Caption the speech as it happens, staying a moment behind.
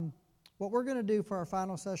what we're going to do for our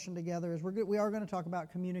final session together is we are going to talk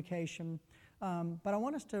about communication, but I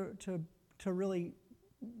want us to really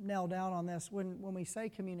nail down on this. When we say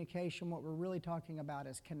communication, what we're really talking about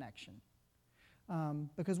is connection.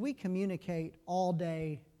 Because we communicate all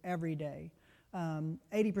day, every day.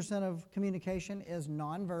 80% of communication is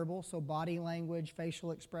nonverbal, so body language,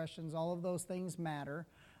 facial expressions, all of those things matter.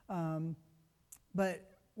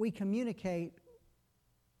 But we communicate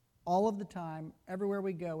all of the time, everywhere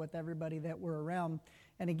we go, with everybody that we're around.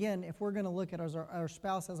 And again, if we're going to look at our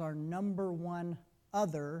spouse as our number one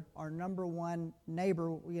other, our number one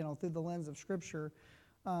neighbor, through the lens of Scripture,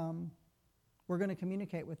 we're going to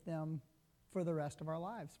communicate with them for the rest of our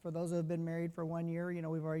lives. For those who have been married for 1 year,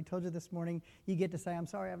 we've already told you this morning, you get to say, I'm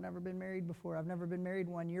sorry, I've never been married before. I've never been married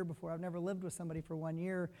 1 year before. I've never lived with somebody for 1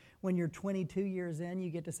 year. When you're 22 years in,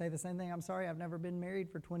 you get to say the same thing. I'm sorry, I've never been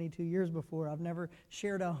married for 22 years before. I've never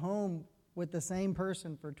shared a home with the same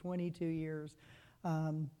person for 22 years,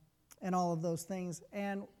 and all of those things.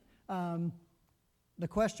 And the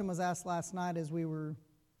question was asked last night as we were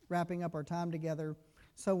wrapping up our time together.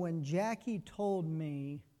 So when Jackie told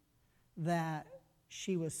me that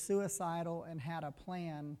she was suicidal and had a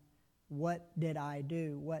plan, what did I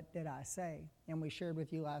do? What did I say? And we shared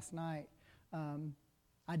with you last night,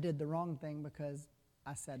 I did the wrong thing because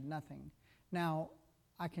I said nothing. Now,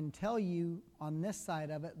 I can tell you on this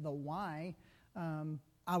side of it, the why.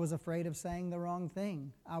 I was afraid of saying the wrong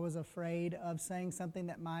thing. I was afraid of saying something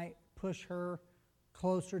that might push her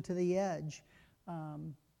closer to the edge.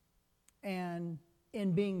 And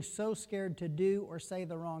in being so scared to do or say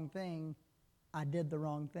the wrong thing, I did the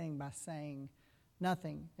wrong thing by saying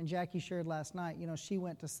nothing. And Jackie shared last night, she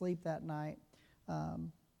went to sleep that night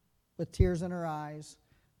with tears in her eyes,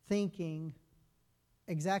 thinking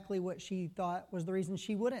exactly what she thought was the reason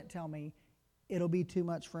she wouldn't tell me. It'll be too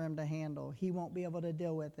much for him to handle. He won't be able to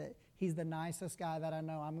deal with it. He's the nicest guy that I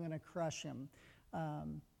know. I'm going to crush him.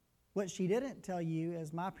 What she didn't tell you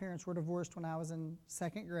is my parents were divorced when I was in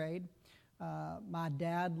second grade. My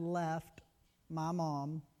dad left my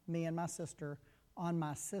mom, me and my sister, on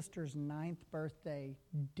my sister's 9th birthday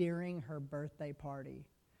during her birthday party.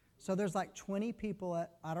 So there's like 20 people at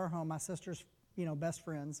our home, my sister's best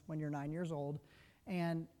friends when you're 9 years old.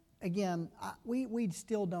 And again, we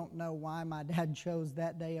still don't know why my dad chose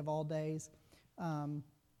that day of all days.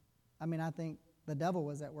 I think the devil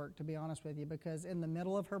was at work, to be honest with you, because in the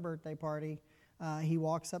middle of her birthday party, he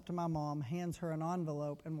walks up to my mom, hands her an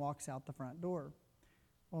envelope, and walks out the front door.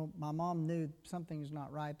 Well, my mom knew something's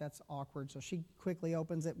not right. That's awkward. So she quickly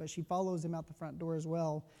opens it, but she follows him out the front door as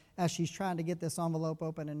well as she's trying to get this envelope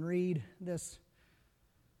open and read this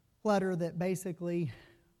letter that basically,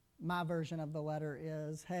 my version of the letter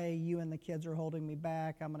is, hey, you and the kids are holding me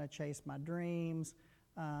back. I'm going to chase my dreams.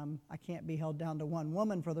 I can't be held down to one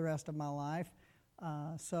woman for the rest of my life,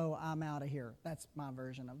 so I'm out of here. That's my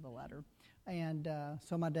version of the letter. And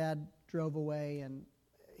so my dad drove away, and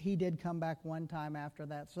he did come back one time after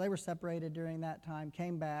that. So they were separated during that time,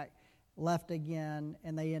 came back, left again,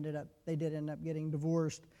 and they did end up getting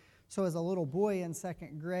divorced. So as a little boy in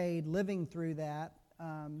second grade, living through that,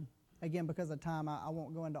 again, because of time, I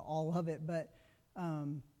won't go into all of it, but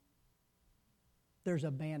there's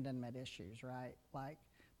abandonment issues, right? Like,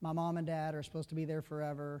 my mom and dad are supposed to be there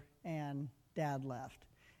forever, and dad left.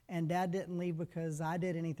 And dad didn't leave because I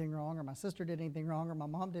did anything wrong, or my sister did anything wrong, or my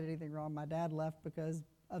mom did anything wrong. My dad left because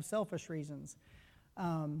of selfish reasons.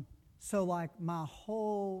 So like my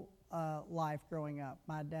whole life growing up,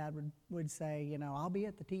 my dad would say, I'll be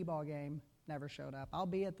at the T-ball game, never showed up. I'll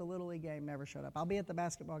be at the Little League game, never showed up. I'll be at the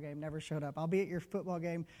basketball game, never showed up. I'll be at your football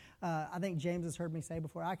game. I think James has heard me say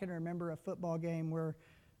before, I can remember a football game where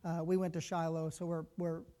we went to Shiloh, so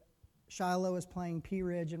we're Shiloh is playing Pea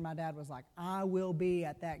Ridge, and my dad was like, I will be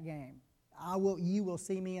at that game. You will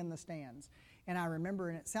see me in the stands. And I remember,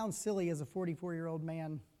 and it sounds silly as a 44-year-old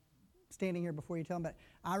man standing here before you tell him, but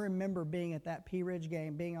I remember being at that Pea Ridge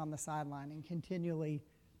game, being on the sideline and continually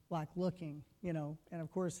looking, and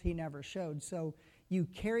of course he never showed. So you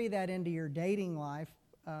carry that into your dating life,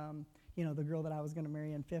 the girl that I was going to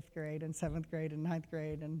marry in 5th grade and 7th grade and 9th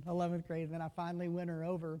grade and 11th grade, and then I finally win her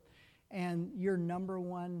over. And your number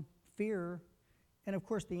one fear, and of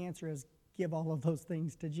course the answer is give all of those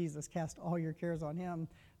things to Jesus, cast all your cares on him.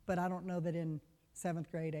 But I don't know that in 7th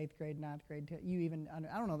grade, 8th grade, 9th grade,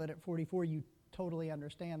 I don't know that at 44 you totally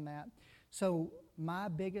understand that. So my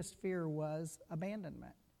biggest fear was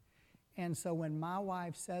abandonment. And so when my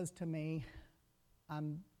wife says to me,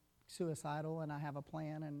 I'm suicidal and I have a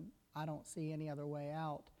plan and I don't see any other way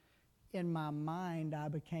out, in my mind I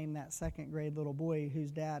became that 2nd grade little boy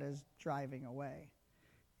whose dad is driving away.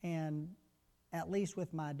 And at least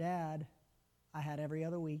with my dad, I had every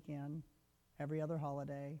other weekend, every other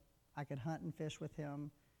holiday. I could hunt and fish with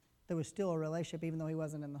him. There was still a relationship, even though he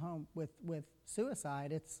wasn't in the home. With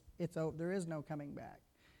suicide, there is no coming back.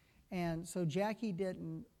 And so Jackie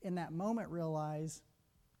didn't, in that moment, realize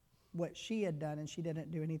what she had done, and she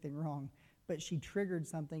didn't do anything wrong. But she triggered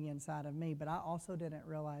something inside of me. But I also didn't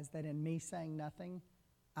realize that in me saying nothing,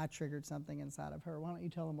 I triggered something inside of her. Why don't you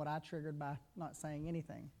tell them what I triggered by not saying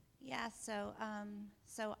anything? Yeah, so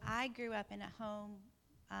I grew up in a home.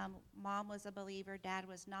 Mom was a believer, Dad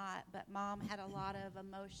was not, but Mom had a lot of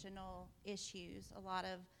emotional issues, a lot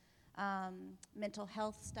of mental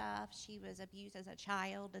health stuff. She was abused as a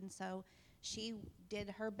child, and so she did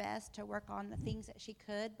her best to work on the things that she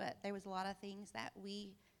could, but there was a lot of things that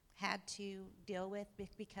we had to deal with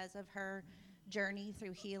because of her journey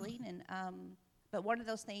through healing. And but one of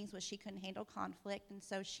those things was she couldn't handle conflict, and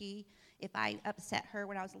so if I upset her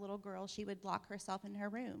when I was a little girl, she would lock herself in her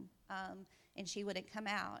room, and she wouldn't come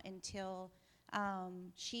out until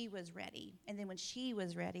she was ready. And then when she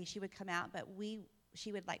was ready, she would come out, but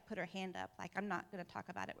she would like put her hand up, like, I'm not going to talk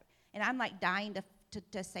about it. And I'm like dying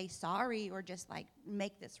to say sorry or just like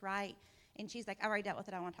make this right. And she's like, I already dealt with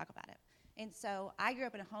it, I want to talk about it. And so I grew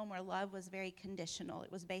up in a home where love was very conditional.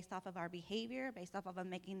 It was based off of our behavior, based off of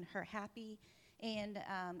making her happy. And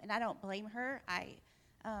I don't blame her. I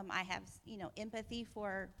have, empathy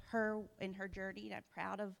for her in her journey, and I'm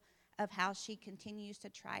proud of how she continues to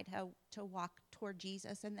try to walk toward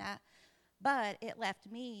Jesus and that. But it left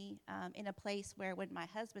me in a place where when my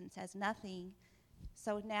husband says nothing,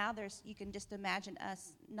 so now you can just imagine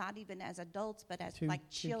us, not even as adults, but as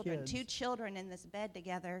children, two children in this bed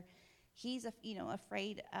together. He's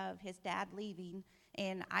afraid of his dad leaving.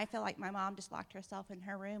 And I feel like my mom just locked herself in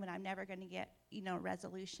her room, and I'm never going to get,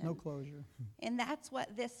 resolution. No closure. And that's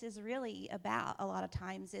what this is really about a lot of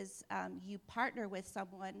times is you partner with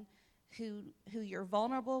someone who you're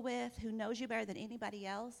vulnerable with, who knows you better than anybody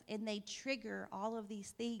else, and they trigger all of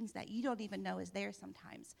these things that you don't even know is there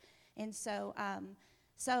sometimes. And so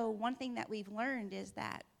one thing that we've learned is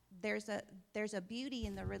that there's a beauty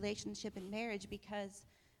in the relationship and marriage because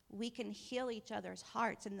we can heal each other's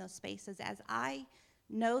hearts in those spaces. As I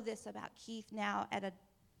know this about Keith now at a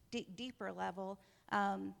deeper level,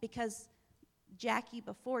 because Jackie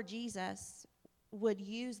before Jesus would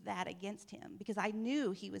use that against him because I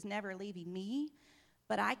knew he was never leaving me,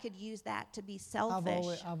 but I could use that to be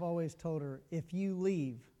selfish. I've always told her, if you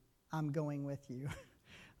leave, I'm going with you.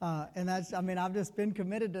 And I've just been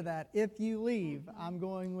committed to that. If you leave, I'm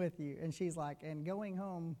going with you. And she's like, and going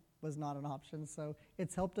home was not an option, so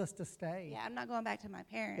it's helped us to stay. Yeah, I'm not going back to my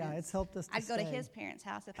parents. Yeah, it's helped us to I'd stay. go to his parents'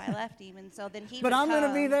 house if I left him, and so then he But would I'm going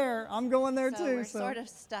to be come. there. I'm going there So too. we're sort of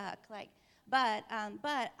stuck. But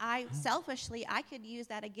I selfishly, I could use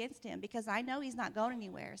that against him because I know he's not going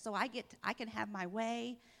anywhere. So I can have my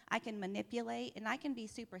way, I can manipulate, and I can be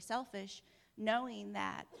super selfish knowing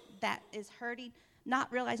that is hurting,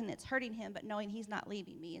 not realizing it's hurting him, but knowing he's not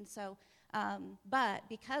leaving me. And so, but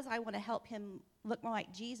because I want to help him look more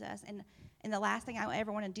like Jesus, and the last thing I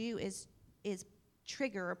ever want to do is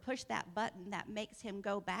trigger or push that button that makes him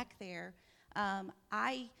go back there,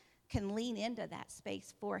 I can lean into that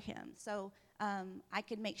space for him. So I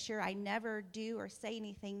can make sure I never do or say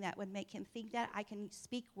anything that would make him think that. I can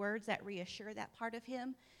speak words that reassure that part of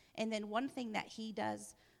him. And then one thing that he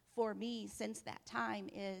does for me since that time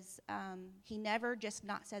is he never just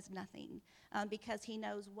not says nothing because he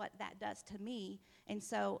knows what that does to me. And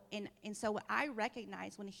so I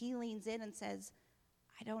recognize when he leans in and says,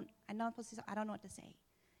 I don't know what to say.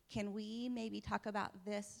 Can we maybe talk about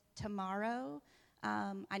this tomorrow?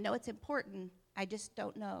 I know it's important. I just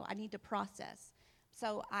don't know. I need to process.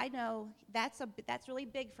 So I know that's really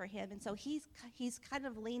big for him. And so he's kind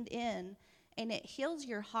of leaned in, and it heals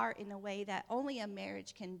your heart in a way that only a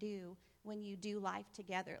marriage can do when you do life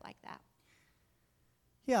together like that.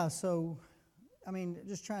 Yeah, so,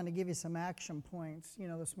 just trying to give you some action points.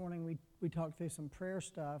 This morning we talked through some prayer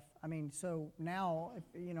stuff. So now,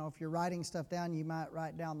 if you're writing stuff down, you might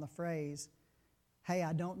write down the phrase, hey,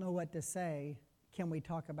 I don't know what to say. Can we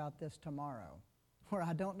talk about this tomorrow? Or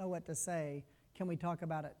I don't know what to say. Can we talk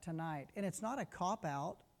about it tonight? And it's not a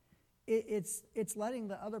cop-out. It's letting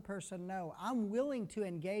the other person know, I'm willing to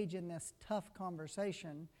engage in this tough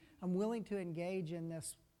conversation. I'm willing to engage in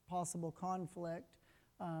this possible conflict.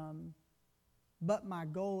 But my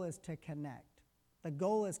goal is to connect. The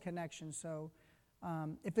goal is connection. So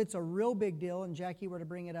if it's a real big deal and Jackie were to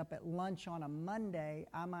bring it up at lunch on a Monday,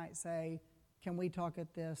 I might say, can we talk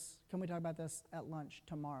about this at lunch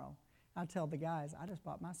tomorrow? I tell the guys, I just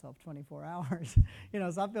bought myself 24 hours.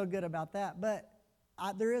 So I feel good about that. But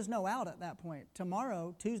there is no out at that point.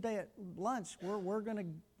 Tomorrow, Tuesday at lunch, we're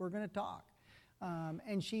gonna talk.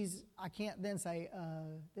 And I can't then say,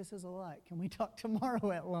 this is a lot. Can we talk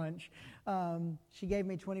tomorrow at lunch? She gave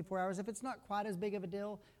me 24 hours. If it's not quite as big of a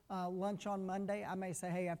deal, lunch on Monday, I may say,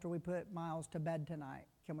 hey, after we put Miles to bed tonight,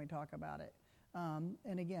 can we talk about it?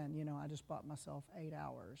 And again, I just bought myself 8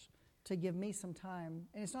 hours to give me some time.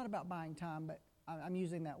 And it's not about buying time, but I'm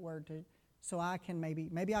using that word so I can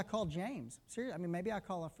maybe I call James. Seriously, maybe I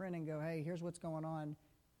call a friend and go, hey, here's what's going on.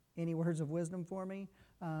 Any words of wisdom for me?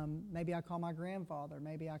 Maybe I call my grandfather.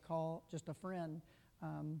 Maybe I call just a friend.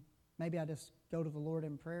 Maybe I just go to the Lord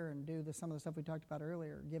in prayer and do some of the stuff we talked about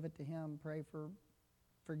earlier. Give it to Him. Pray for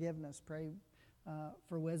forgiveness. Pray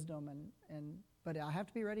for wisdom. But I have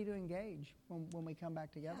to be ready to engage when we come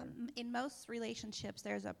back together. In most relationships,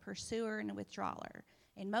 there's a pursuer and a withdrawer.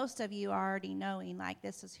 And most of you are already knowing, like,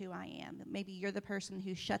 this is who I am. Maybe you're the person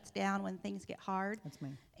who shuts down when things get hard. That's me.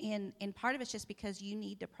 And part of it's just because you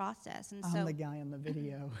need to process. And I'm the guy in the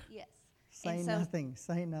video. Yes. Say nothing.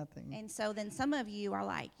 And so then some of you are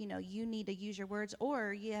like, you need to use your words,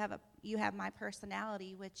 or you have my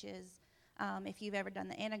personality, which is, if you've ever done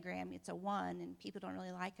the Enneagram, it's a 1, and people don't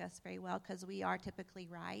really like us very well because we are typically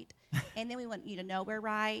right. And then we want you to know we're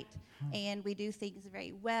right, and we do things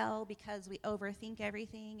very well because we overthink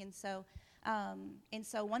everything. And so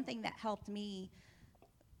one thing that helped me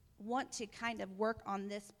want to kind of work on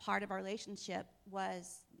this part of our relationship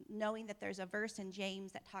was knowing that there's a verse in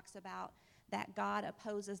James that talks about that God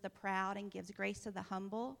opposes the proud and gives grace to the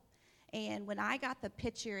humble. And when I got the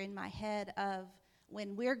picture in my head of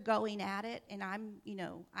when we're going at it, and I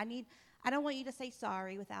don't want you to say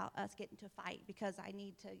sorry without us getting to fight, because I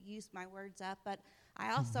need to use my words up, but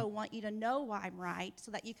I also want you to know why I'm right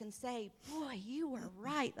so that you can say, boy, you were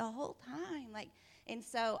right the whole time. And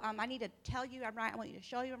so I need to tell you I'm right. I want you to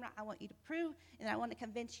show you I'm right. I want you to prove, and I want to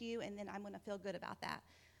convince you, and then I'm going to feel good about that.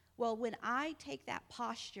 Well, when I take that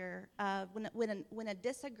posture of when a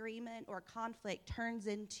disagreement or conflict turns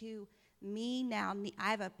into me now,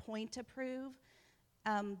 I have a point to prove,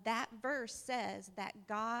 that verse says that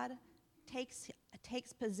God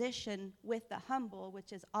takes position with the humble,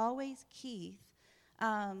 which is always Keith,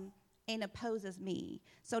 and opposes me.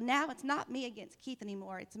 So now it's not me against Keith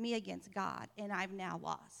anymore. It's me against God, and I've now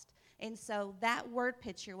lost. And so that word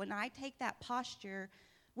picture, when I take that posture,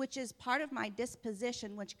 which is part of my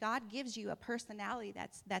disposition, which God gives you a personality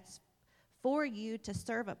that's for you to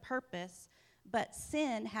serve a purpose, but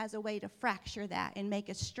sin has a way to fracture that and make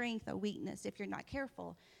a strength a weakness if you're not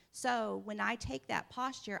careful. So when I take that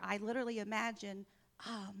posture, I literally imagine,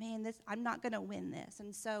 oh man, I'm not going to win this.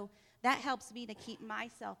 And so that helps me to keep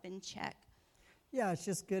myself in check. Yeah, it's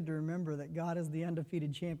just good to remember that God is the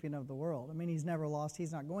undefeated champion of the world. He's never lost.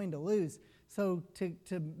 He's not going to lose. So to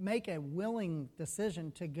make a willing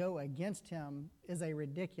decision to go against Him is a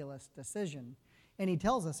ridiculous decision. And He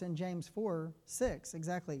tells us in James 4:6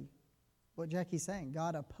 exactly what Jackie's saying.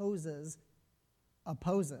 God opposes.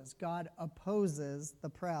 God opposes the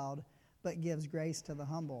proud, but gives grace to the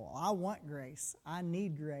humble. I want grace. I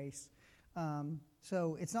need grace.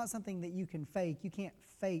 So it's not something that you can fake. You can't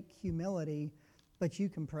fake humility, but you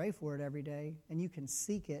can pray for it every day, and you can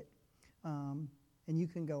seek it, and you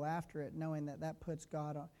can go after it, knowing that puts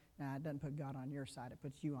God on. Nah, it doesn't put God on your side. It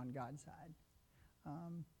puts you on God's side.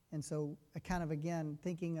 And so, kind of again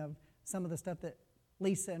thinking of some of the stuff that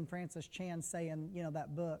Lisa and Francis Chan say in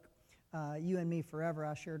that book, You and Me Forever.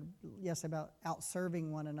 I shared about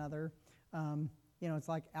out-serving one another. It's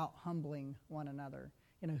like out-humbling one another.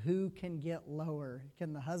 Who can get lower?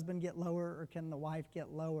 Can the husband get lower, or can the wife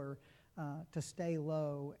get lower? To stay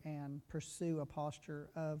low and pursue a posture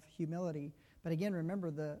of humility. But again,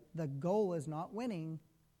 remember, the goal is not winning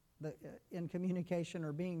in communication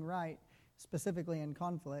or being right, specifically in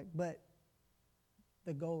conflict, but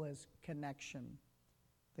the goal is connection.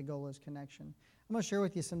 The goal is connection. I'm going to share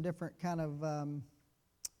with you some different kind of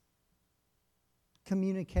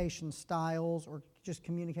communication styles or just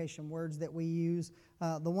communication words that we use.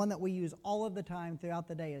 The one that we use all of the time throughout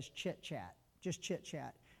the day is chit-chat, just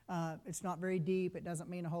chit-chat. It's not very deep. It doesn't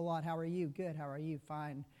mean a whole lot. How are you? Good. How are you?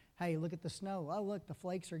 Fine. Hey, look at the snow. Oh, look, the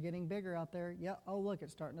flakes are getting bigger out there. Yeah. Oh, look,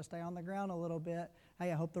 it's starting to stay on the ground a little bit.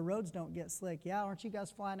 Hey, I hope the roads don't get slick. Yeah, aren't you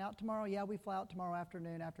guys flying out tomorrow? Yeah, we fly out tomorrow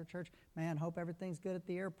afternoon after church. Man, hope everything's good at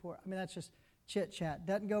the airport. That's just chit-chat.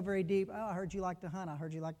 Doesn't go very deep. Oh, I heard you like to hunt. I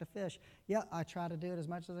heard you like to fish. Yeah, I try to do it as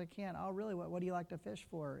much as I can. Oh, really? What do you like to fish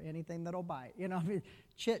for? Anything that'll bite.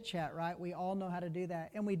 Chit-chat, right? We all know how to do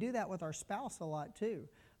that. And we do that with our spouse a lot, too.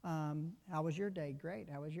 How was your day? Great.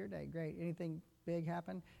 How was your day? Great. Anything big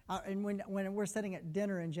happen? And when we're sitting at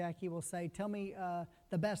dinner and Jackie will say, tell me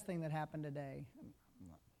the best thing that happened today.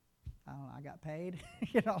 I don't know, I got paid.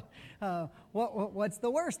 What's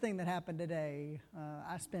the worst thing that happened today?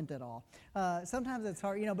 I spent it all. Sometimes it's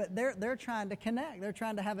hard, but they're trying to connect. They're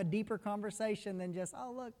trying to have a deeper conversation than just,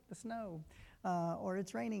 oh, look, the snow, or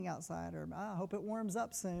it's raining outside, or I hope it warms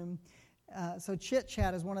up soon. So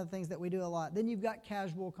chit-chat is one of the things that we do a lot. Then you've got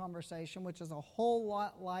casual conversation, which is a whole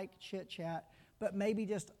lot like chit-chat, but maybe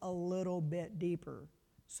just a little bit deeper.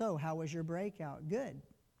 So how was your breakout? Good.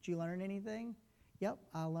 Did you learn anything? Yep,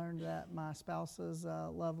 I learned that my spouse's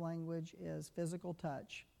love language is physical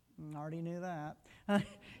touch. I already knew that.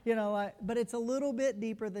 But it's a little bit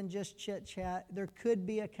deeper than just chit-chat. There could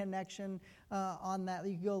be a connection on that.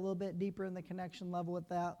 You can go a little bit deeper in the connection level with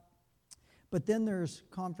that. But then there's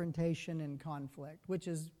confrontation and conflict, which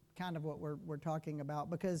is kind of what we're talking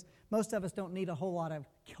about, because most of us don't need a whole lot of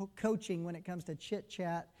coaching when it comes to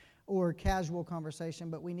chit-chat or casual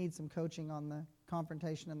conversation, but we need some coaching on the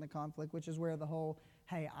confrontation and the conflict, which is where the whole,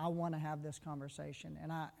 hey, I want to have this conversation,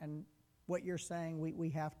 and what you're saying we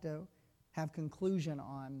have to have conclusion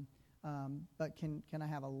on, but can I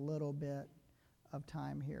have a little bit of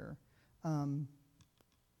time here?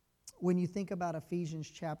 When you think about Ephesians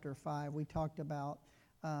chapter 5, we talked about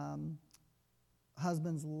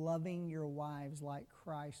husbands loving your wives like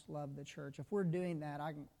Christ loved the church. If we're doing that,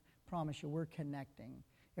 I can promise you we're connecting.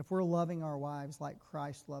 If we're loving our wives like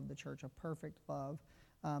Christ loved the church, a perfect love,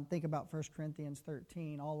 think about 1 Corinthians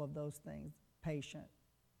 13, all of those things, patient,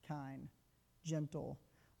 kind, gentle,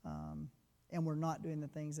 and we're not doing the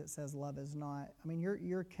things that says love is not. I mean,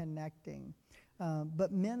 you're connecting.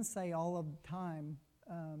 But men say all of the time,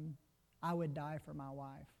 I would die for my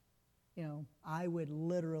wife. I would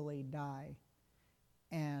literally die.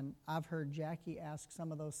 And I've heard Jackie ask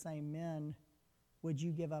some of those same men, would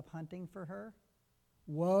you give up hunting for her?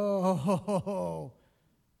 Whoa.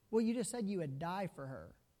 Well, you just said you would die for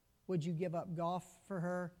her. Would you give up golf for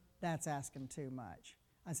her? That's asking too much.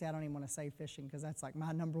 I say I don't even want to say fishing because that's like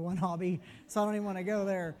my number one hobby, so I don't even want to go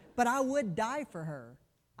there. But I would die for her.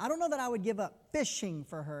 I don't know that I would give up fishing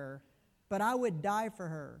for her, but I would die for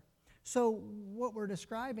her. So what we're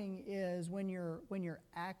describing is when your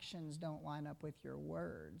actions don't line up with your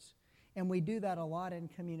words. And we do that a lot in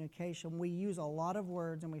communication. We use a lot of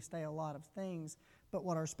words and we say a lot of things, but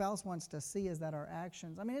what our spouse wants to see is that our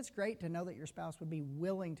actions, I mean, it's great to know that your spouse would be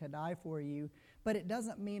willing to die for you, but it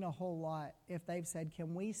doesn't mean a whole lot if they've said,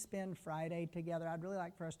 can we spend Friday together? I'd really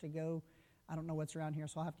like for us to go, I don't know what's around here,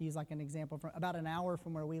 so I'll have to use like an example. From about an hour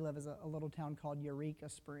from where we live is a little town called Eureka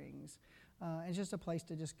Springs. It's just a place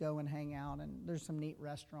to just go and hang out, and there's some neat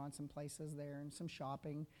restaurants and places there and some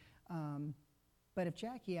shopping. But if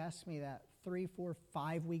Jackie asks me that 3, 4,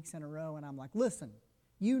 5 weeks in a row, and I'm like, listen,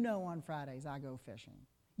 on Fridays I go fishing.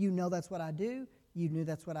 That's what I do. You knew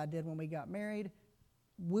that's what I did when we got married.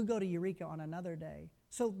 We'll go to Eureka on another day.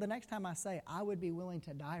 So the next time I say I would be willing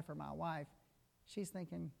to die for my wife, she's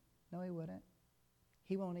thinking, no, he wouldn't.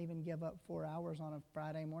 He won't even give up 4 hours on a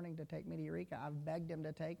Friday morning to take me to Eureka. I've begged him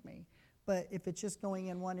to take me. But if it's just going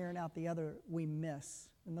in one ear and out the other, we miss.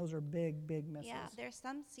 And those are big, big misses. Yeah, there's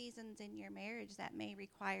some seasons in your marriage that may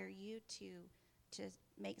require you to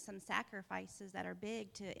make some sacrifices that are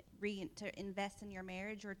big to invest in your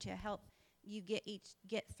marriage or to help you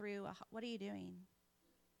get through. What are you doing?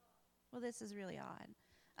 Well, this is really odd.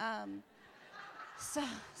 So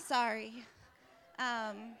sorry.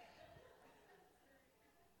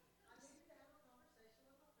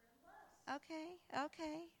 Okay.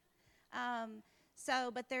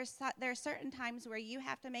 But there's certain times where you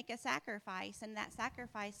have to make a sacrifice, and that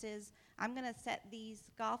sacrifice is I'm going to set these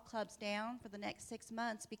golf clubs down for the next 6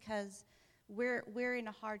 months because we're in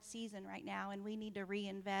a hard season right now, and we need to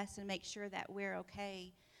reinvest and make sure that we're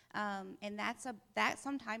okay. And that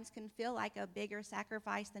sometimes can feel like a bigger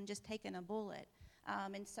sacrifice than just taking a bullet.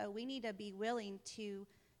 And so we need to be willing to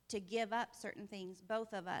give up certain things,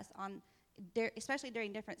 both of us, especially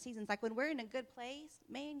during different seasons. Like when we're in a good place,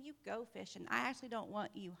 man, you go fishing. I actually don't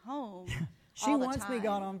want you home. She wants me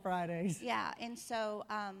gone on Fridays. Yeah, and so,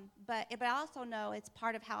 but I also know it's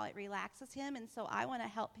part of how it relaxes him, and so I want to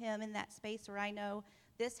help him in that space where I know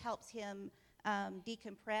this helps him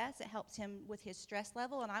decompress. It helps him with his stress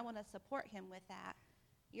level, and I want to support him with that.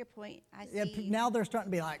 Your point, I see. Yeah, now they're starting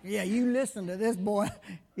to be like, yeah, you listen to this boy.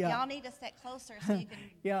 Yeah. Y'all need to sit closer so you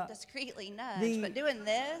can discreetly nudge. But doing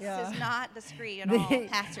this is not discreet at all,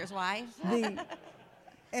 pastor's wife.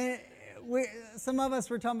 Some of us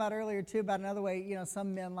were talking about earlier, too, about another way,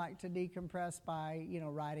 some men like to decompress by,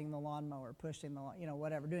 riding the lawnmower, pushing the,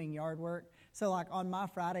 whatever, doing yard work. So, like, on my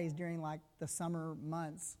Fridays during, like, the summer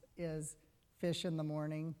months is fish in the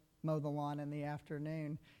morning, mow the lawn in the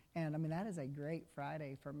afternoon. And I mean, that is a great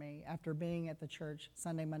Friday for me. After being at the church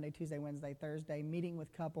Sunday, Monday, Tuesday, Wednesday, Thursday, meeting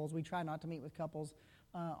with couples. We try not to meet with couples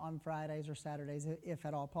on Fridays or Saturdays, if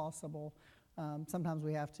at all possible. Sometimes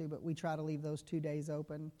we have to, but we try to leave those 2 days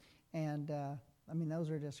open. And I mean, those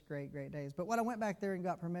are just great, great days. But what I went back there and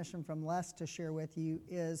got permission from Les to share with you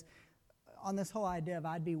is on this whole idea of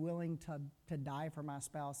I'd be willing to die for my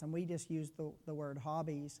spouse. And we just used the word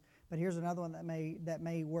hobbies. But here's another one that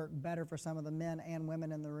may work better for some of the men and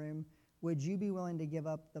women in the room. Would you be willing to give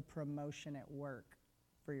up the promotion at work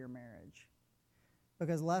for your marriage?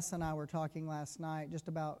 Because Les and I were talking last night just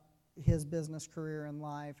about his business career and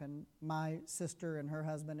life, and my sister and her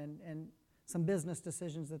husband and some business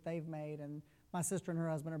decisions that they've made. And my sister and her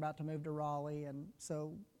husband are about to move to Raleigh, and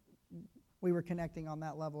so we were connecting on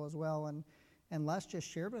that level as well. And Les just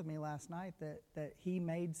shared with me last night that he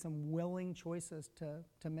made some willing choices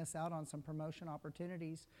to miss out on some promotion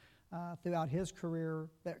opportunities throughout his career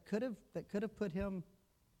that could have put him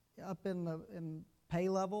up in pay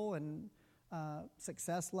level and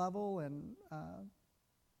success level and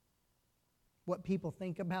what people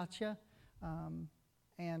think about you.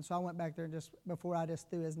 And so I went back there and before I just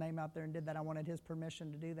threw his name out there and did that, I wanted his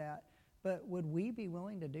permission to do that. But would we be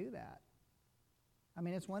willing to do that? I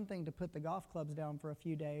mean, it's one thing to put the golf clubs down for a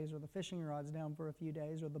few days or the fishing rods down for a few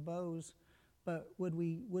days or the bows, but would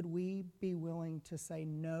we be willing to say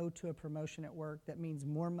no to a promotion at work that means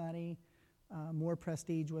more money, more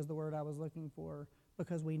prestige was the word I was looking for,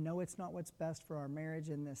 because we know it's not what's best for our marriage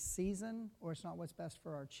in this season, or it's not what's best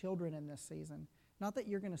for our children in this season. Not that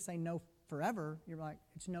you're going to say no forever. You're like,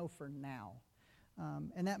 it's no for now.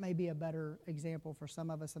 And that may be a better example for some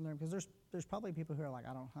of us in there, because there's probably people who are like,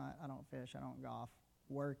 I don't hunt, I don't fish, I don't golf.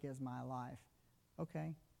 Work is my life.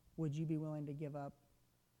 Okay. Would you be willing to give up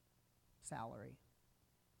salary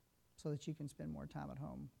so that you can spend more time at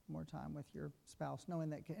home, more time with your spouse, knowing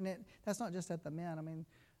that, that's not just at the men. I mean,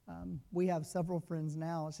 we have several friends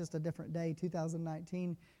now. It's just a different day,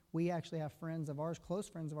 2019. We actually have friends of ours, close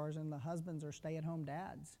friends of ours, and the husbands are stay-at-home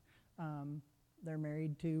dads. They're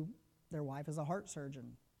married to, their wife is a heart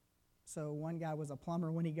surgeon. So one guy was a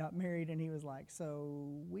plumber when he got married, and he was like,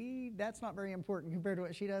 that's not very important compared to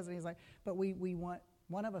what she does. And he's like, but we want,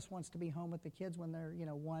 one of us wants to be home with the kids when they're,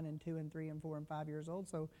 1 and 2 and 3 and 4 and 5 years old.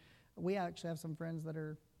 So we actually have some friends that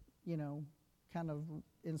are, kind of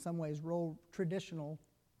in some ways traditional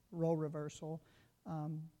role reversal,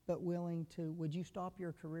 but willing to, would you stop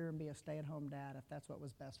your career and be a stay-at-home dad if that's what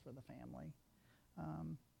was best for the family?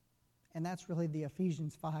 And that's really the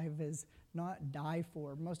Ephesians 5 is not die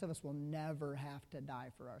for. Most of us will never have to die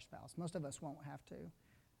for our spouse. Most of us won't have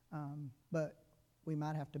to. But we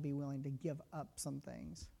might have to be willing to give up some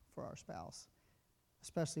things for our spouse,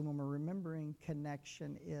 especially when we're remembering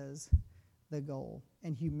connection is the goal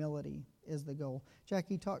and humility is the goal.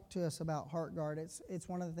 Jackie talked to us about heart guard. It's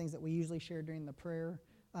one of the things that we usually share during the prayer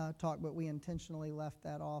talk, but we intentionally left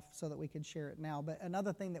that off so that we could share it now. But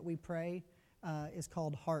another thing that we pray is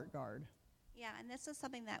called heart guard. Yeah, and this is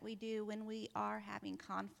something that we do when we are having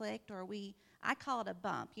conflict, or I call it a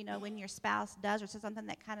bump, when your spouse does or says something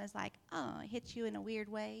that kind of is like, hits you in a weird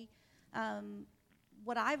way.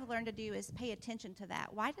 What I've learned to do is pay attention to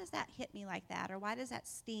that. Why does that hit me like that, or why does that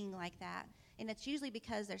sting like that? And it's usually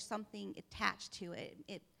because there's something attached to it.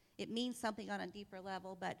 It means something on a deeper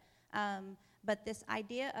level, but this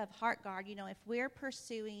idea of heart guard, if we're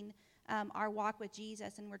pursuing our walk with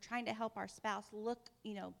Jesus and we're trying to help our spouse look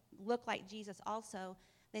like Jesus also,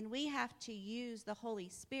 then we have to use the Holy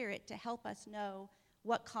Spirit to help us know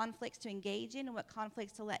what conflicts to engage in and what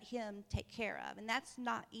conflicts to let Him take care of. And that's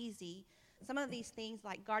not easy. Some of these things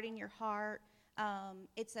like guarding your heart,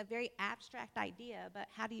 it's a very abstract idea, but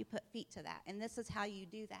how do you put feet to that? And this is how you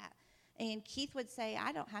do that. And Keith would say,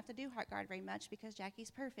 I don't have to do heart guard very much because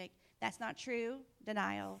Jackie's perfect. That's not true.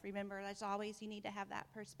 Denial. Remember, as always, you need to have that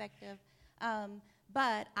perspective.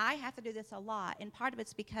 But I have to do this a lot, and part of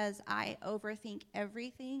it's because I overthink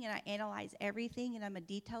everything and I analyze everything, and I'm a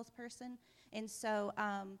details person. And so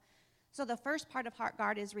the first part of heart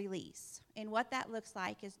guard is release. And what that looks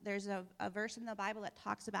like is there's a verse in the Bible that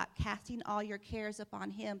talks about casting all your cares upon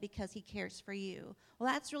Him because He cares for you. Well,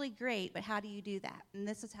 that's really great, but how do you do that? And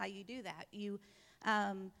this is how you do that. You,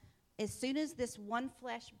 as soon as this one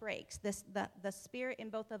flesh breaks, the spirit in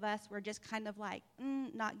both of us, we're just kind of like,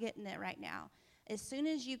 not getting it right now. As soon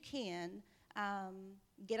as you can,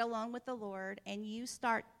 get along with the Lord, and you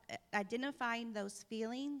start identifying those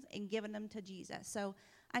feelings and giving them to Jesus. So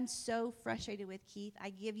I'm so frustrated with Keith. I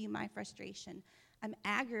give you my frustration. I'm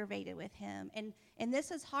aggravated with him. And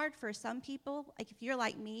this is hard for some people. Like if you're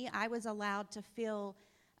like me, I was allowed to feel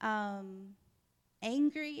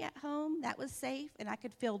angry at home, that was safe, and I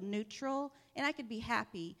could feel neutral, and I could be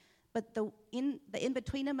happy. But the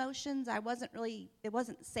in-between emotions, it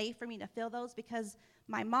wasn't safe for me to feel those because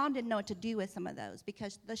my mom didn't know what to do with some of those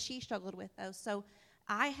because she struggled with those. So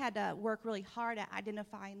I had to work really hard at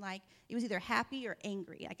identifying, like, it was either happy or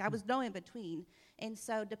angry. Like, I was no in between. And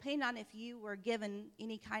so depending on if you were given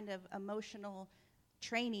any kind of emotional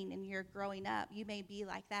training and you're growing up, you may be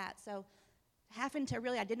like that. So having to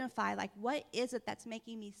really identify, like, what is it that's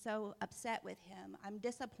making me so upset with him? I'm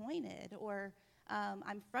disappointed, or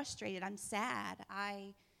I'm frustrated, I'm sad,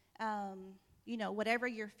 whatever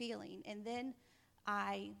you're feeling. And then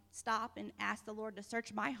I stop and ask the Lord to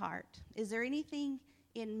search my heart. Is there anything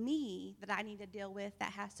in me that I need to deal with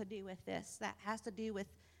that has to do with this, that has to do with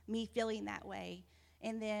me feeling that way?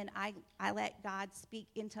 And then I let God speak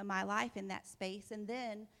into my life in that space, and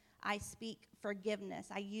then I speak forgiveness.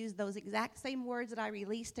 I use those exact same words that I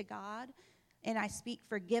release to God, and I speak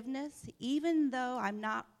forgiveness even though I'm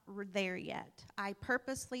not there yet. I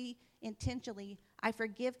purposely, intentionally, I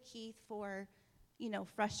forgive Keith for,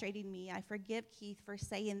 frustrating me. I forgive Keith for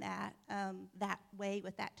saying that that way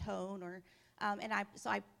with that tone, so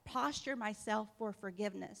I posture myself for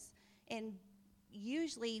forgiveness. And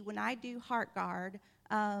usually when I do Heart Guard,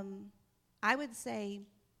 I would say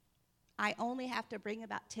I only have to bring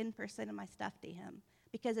about 10% of my stuff to him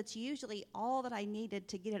because it's usually all that I needed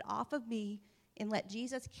to get it off of me and let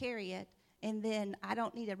Jesus carry it, and then I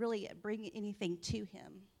don't need to really bring anything to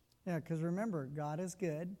him. Yeah, because remember, God is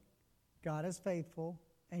good, God is faithful,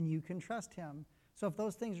 and you can trust him. So if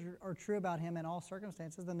those things are true about him in all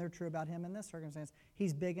circumstances, then they're true about him in this circumstance.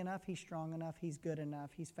 He's big enough, he's strong enough, he's good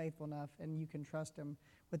enough, he's faithful enough, and you can trust him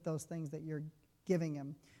with those things that you're giving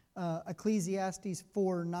him. Ecclesiastes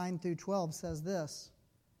 4:9-12 says this: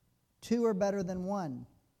 2 are better than 1,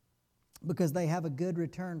 because they have a good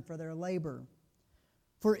return for their labor.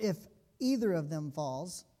 For if either of them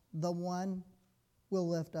falls, the one will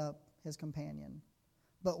lift up his companion.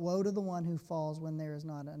 But woe to the one who falls when there is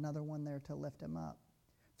not another one there to lift him up.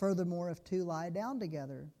 Furthermore, if 2 lie down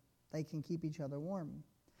together, they can keep each other warm.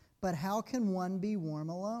 But how can one be warm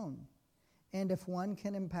alone? And if one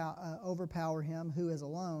can overpower him who is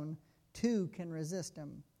alone, 2 can resist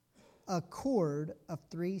him. A cord of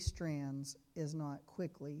 3 strands is not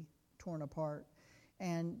quickly torn apart.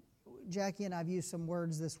 And Jackie and I have used some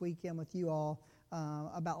words this weekend with you all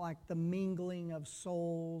about like the mingling of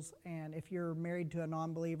souls, and if you're married to a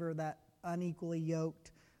non-believer, that unequally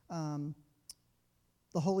yoked.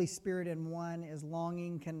 The Holy Spirit in one is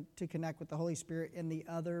longing to connect with the Holy Spirit in the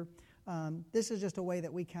other. This is just a way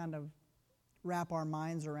that we kind of wrap our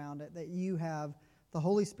minds around it, that you have the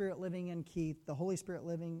Holy Spirit living in Keith, the Holy Spirit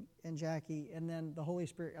living in Jackie, and then the Holy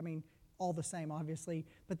Spirit, all the same, obviously,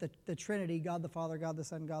 but the Trinity, God the Father, God the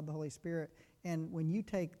Son, God the Holy Spirit. And when you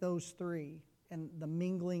take those 3 and the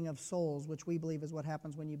mingling of souls, which we believe is what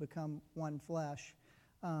happens when you become one flesh,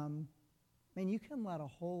 you can let a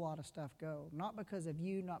whole lot of stuff go. Not because of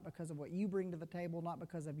you, not because of what you bring to the table, not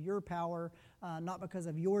because of your power, not because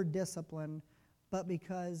of your discipline, but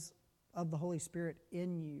because of the Holy Spirit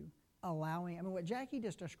in you, allowing, what Jackie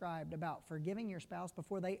just described about forgiving your spouse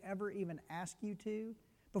before they ever even ask you to,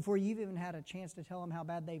 before you've even had a chance to tell them how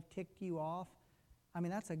bad they've ticked you off,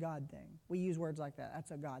 that's a God thing. We use words like that.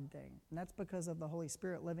 That's a God thing. And that's because of the Holy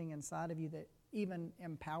Spirit living inside of you that even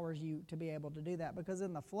empowers you to be able to do that. Because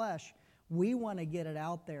in the flesh, we want to get it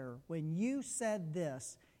out there. When you said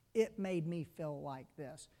this, it made me feel like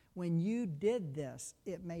this. When you did this,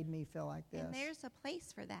 it made me feel like this. And there's a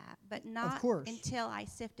place for that, but not until I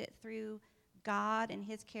sift it through God and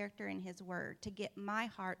his character and his word to get my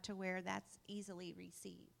heart to where that's easily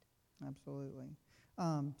received. Absolutely.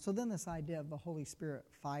 So then this idea of the Holy Spirit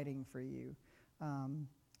fighting for you.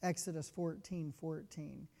 Exodus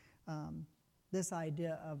 14:14. This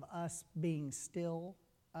idea of us being still,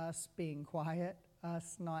 us being quiet,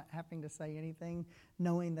 us not having to say anything,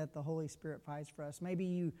 knowing that the Holy Spirit fights for us. Maybe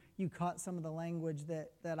you caught some of the language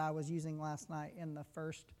that I was using last night in the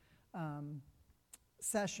first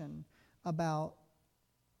session about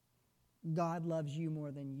God loves you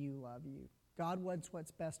more than you love you. God wants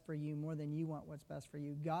what's best for you more than you want what's best for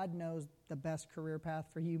you. God knows the best career path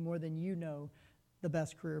for you more than you know the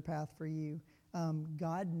best career path for you.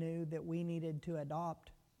 God knew that we needed to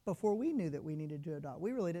adopt before we knew that we needed to adopt.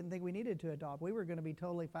 We really didn't think we needed to adopt. We were going to be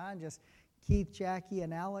totally fine, just Keith, Jackie,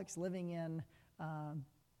 and Alex living in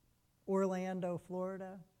Orlando,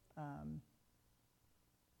 Florida,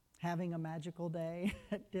 having a magical day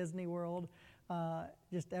at Disney World,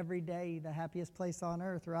 just every day the happiest place on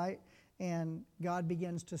earth, right? And God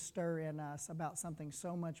begins to stir in us about something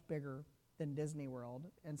so much bigger than Disney World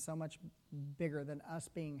and so much bigger than us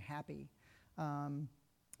being happy and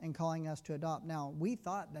calling us to adopt. Now, we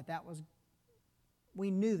thought we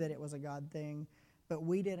knew that it was a God thing, but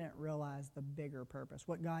we didn't realize the bigger purpose,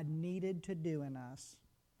 what God needed to do in us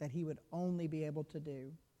that he would only be able to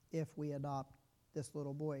do if we adopt this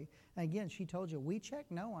little boy. And again, she told you, we check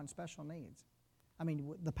no on special needs. I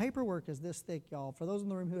mean, the paperwork is this thick, y'all. For those in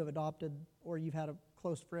the room who have adopted or you've had a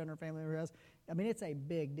close friend or family member who has, I mean, it's a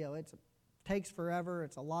big deal. It takes forever.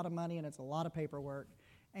 It's a lot of money, and it's a lot of paperwork.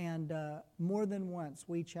 And more than once,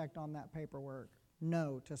 we checked on that paperwork,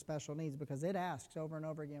 no to special needs, because it asks over and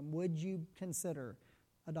over again, would you consider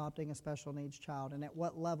adopting a special needs child, and at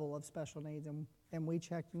what level of special needs? And we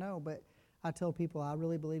checked no. But I tell people, I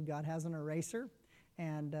really believe God has an eraser,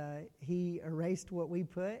 and he erased what we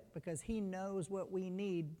put because he knows what we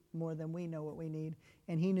need more than we know what we need,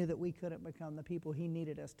 and he knew that we couldn't become the people he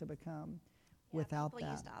needed us to become without people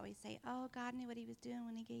that. Used to always say, oh, God knew what he was doing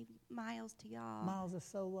when he gave Miles to y'all. Miles is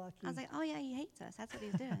so lucky. I was like, oh, yeah, he hates us. That's what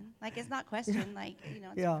he's doing. Like, it's not questioned. Like,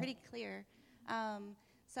 it's pretty clear.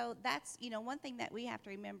 So that's, one thing that we have to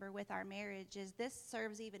remember with our marriage is this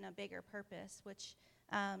serves even a bigger purpose, which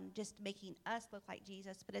just making us look like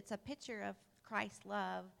Jesus, but it's a picture of Christ's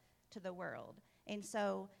love to the world. And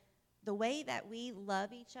so the way that we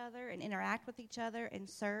love each other and interact with each other and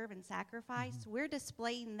serve and sacrifice, we're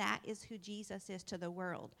displaying that is who Jesus is to the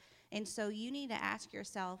world. And so you need to ask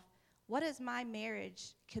yourself, what is my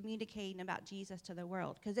marriage communicating about Jesus to the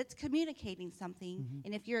world? Because it's communicating something.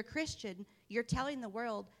 And if you're a Christian, you're telling the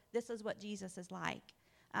world this is what Jesus is like.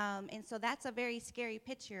 And so that's a very scary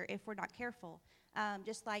picture if we're not careful.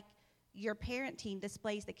 Just like your parenting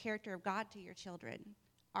displays the character of God to your children.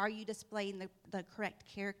 Are you displaying the correct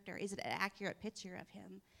character? Is it an accurate picture of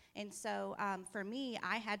him? And so for me,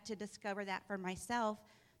 I had to discover that for myself,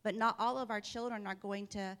 but not all of our children are going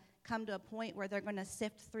to come to a point where they're going to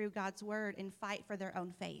sift through God's word and fight for their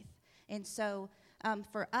own faith. And so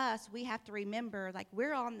for us, we have to remember, like,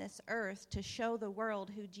 we're on this earth to show the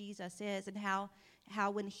world who Jesus is and how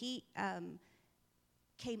when he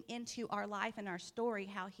came into our life and our story,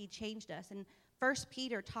 how he changed us. And 1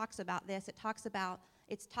 Peter talks about this.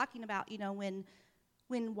 It's talking about,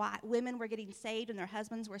 when women were getting saved and their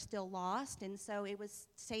husbands were still lost. And so it was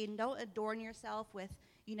saying, don't adorn yourself with,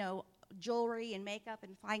 jewelry and makeup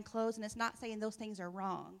and fine clothes. And it's not saying those things are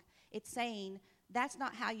wrong. It's saying that's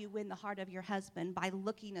not how you win the heart of your husband, by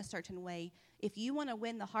looking a certain way. If you want to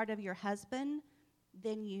win the heart of your husband,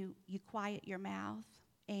 then you quiet your mouth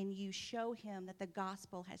and you show him that the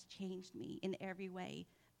gospel has changed me in every way.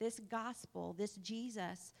 This gospel, this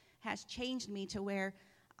Jesus has changed me to where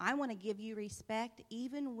I want to give you respect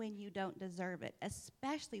even when you don't deserve it,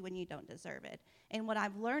 especially when you don't deserve it. And what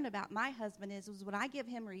I've learned about my husband is when I give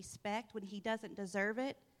him respect when he doesn't deserve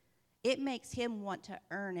it, it makes him want to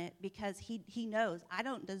earn it because he knows I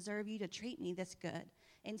don't deserve you to treat me this good.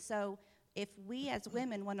 And so if we as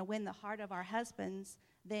women want to win the heart of our husbands,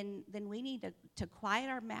 then we need to quiet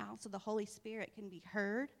our mouths so the Holy Spirit can be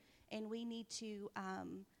heard, and we need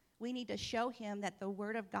to show him that the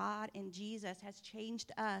Word of God and Jesus has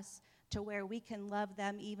changed us to where we can love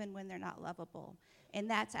them even when they're not lovable. And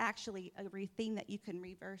that's actually a thing that you can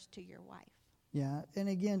reverse to your wife. Yeah, and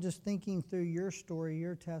again, just thinking through your story,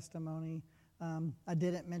 your testimony, I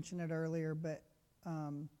didn't mention it earlier, but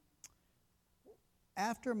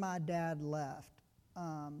after my dad left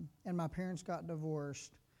and my parents got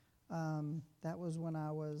divorced, that was when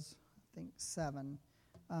I was, I think, 7.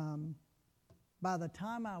 By the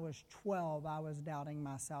time I was 12, I was doubting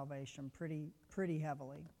my salvation pretty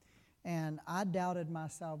heavily. And I doubted my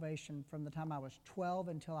salvation from the time I was 12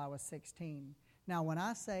 until I was 16. Now, when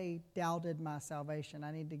I say doubted my salvation,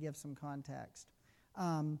 I need to give some context.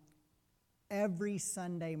 Every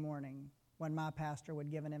Sunday morning when my pastor would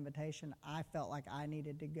give an invitation, I felt like I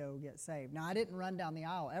needed to go get saved. Now, I didn't run down the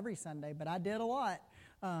aisle every Sunday, but I did a lot.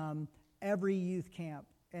 Every youth camp,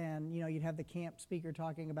 and you'd have the camp speaker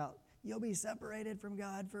talking about, you'll be separated from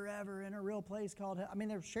God forever in a real place called hell. I mean,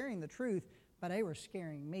 they're sharing the truth, but they were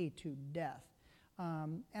scaring me to death.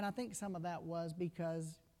 And I think some of that was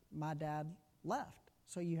because my dad left.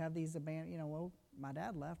 So you have these well, my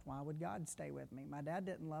dad left. Why would God stay with me? My dad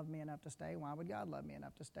didn't love me enough to stay. Why would God love me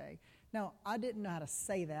enough to stay? Now, I didn't know how to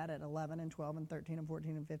say that at 11 and 12 and 13 and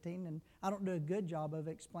 14 and 15, and I don't do a good job of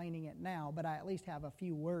explaining it now, but I at least have a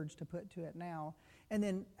few words to put to it now. And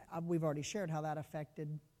then we've already shared how that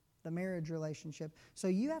affected the marriage relationship. So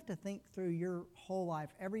you have to think through your whole life,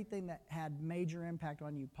 everything that had major impact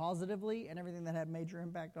on you positively and everything that had major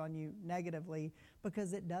impact on you negatively,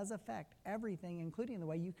 because it does affect everything, including the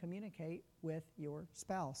way you communicate with your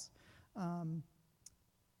spouse.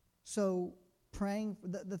 So praying,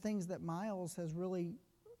 the things that Miles has really,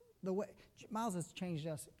 Miles has changed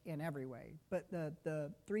us in every way, but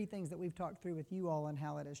the three things that we've talked through with you all and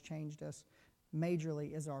how it has changed us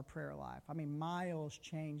majorly is our prayer life. I mean, Miles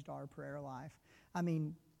changed our prayer life. I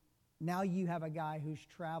mean, now you have a guy who's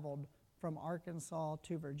traveled from Arkansas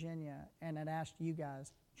to Virginia and had asked you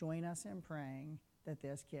guys, join us in praying that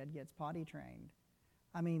this kid gets potty trained.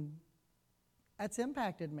 I mean, that's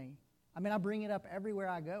impacted me. I mean, I bring it up everywhere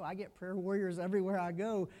I go. I get prayer warriors everywhere I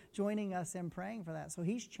go joining us in praying for that. So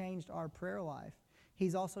he's changed our prayer life.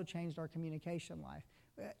 He's also changed our communication life.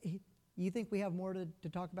 You think we have more to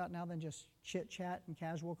talk about now than just chit-chat and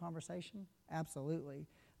casual conversation? Absolutely.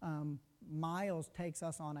 Miles takes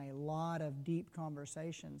us on a lot of deep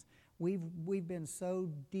conversations. We've been so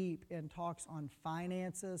deep in talks on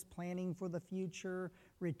finances, planning for the future,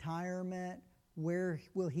 retirement. Where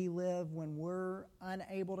will he live when we're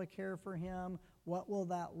unable to care for him? What will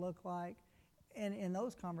that look like? And in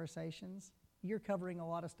those conversations, you're covering a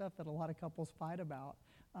lot of stuff that a lot of couples fight about.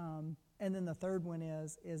 And then the third one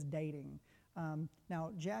is dating.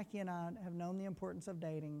 Now, Jackie and I have known the importance of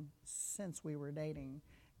dating since we were dating.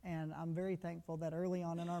 And I'm very thankful that early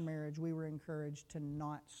on in our marriage, we were encouraged to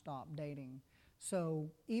not stop dating. So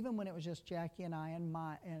even when it was just Jackie and I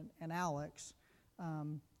and Alex,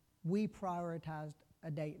 we prioritized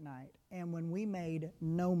a date night. And when we made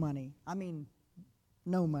no money, I mean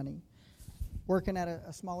no money, working at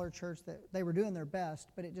a smaller church that they were doing their best,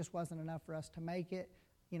 but it just wasn't enough for us to make it.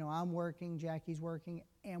 You know, I'm working, Jackie's working,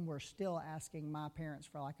 and we're still asking my parents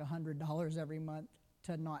for like $100 every month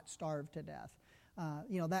to not starve to death.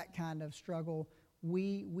 That kind of struggle.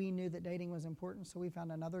 We knew that dating was important, so we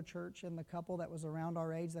found another church in the couple that was around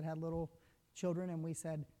our age that had little children, and we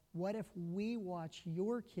said, what if we watch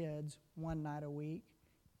your kids one night a week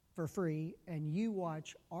for free, and you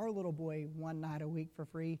watch our little boy one night a week for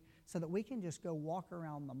free, so that we can just go walk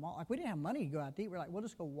around the mall? Like, we didn't have money to go out to eat. We're like, we'll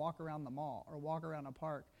just go walk around the mall or walk around a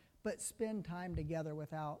park, but spend time together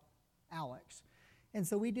without Alex. And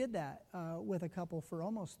so we did that with a couple for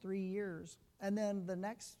almost 3 years. And then the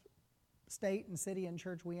next state and city and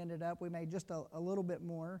church we ended up, we made just a little bit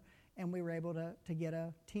more, and we were able to get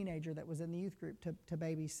a teenager that was in the youth group to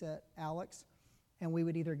babysit Alex. And we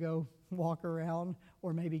would either go walk around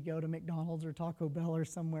or maybe go to McDonald's or Taco Bell or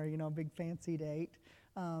somewhere, a big fancy date.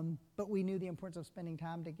 But we knew the importance of spending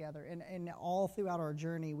time together. And all throughout our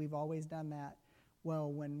journey, we've always done that.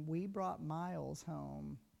 Well, when we brought Miles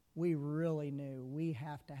home, we really knew we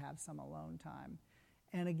have to have some alone time.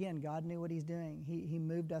 And again, God knew what he's doing. He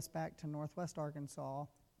moved us back to Northwest Arkansas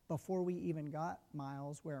before we even got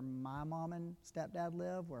Miles, where my mom and stepdad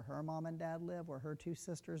live, where her mom and dad live, where her two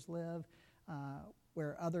sisters live,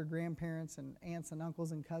 where other grandparents and aunts and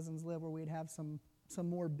uncles and cousins live, where we'd have some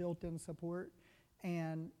more built-in support.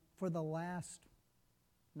 And for the last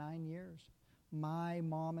 9 years, my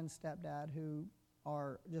mom and stepdad, who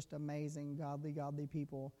are just amazing, godly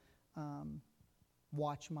people,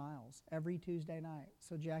 watch Miles every Tuesday night.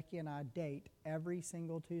 So Jackie and I date every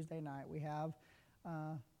single Tuesday night. We have,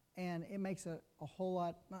 and it makes a whole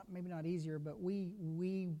lot, maybe not easier, but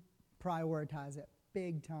we prioritize it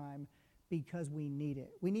big time because we need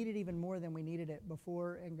it. We need it even more than we needed it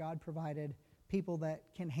before, and God provided people that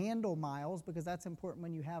can handle Miles, because that's important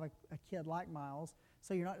when you have a kid like Miles.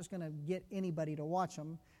 So you're not just going to get anybody to watch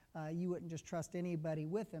him. You wouldn't just trust anybody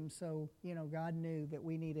with him. So, God knew that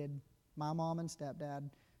we needed my mom and stepdad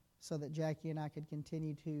so that Jackie and I could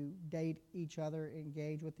continue to date each other,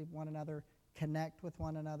 engage with one another, connect with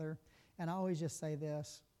one another. And I always just say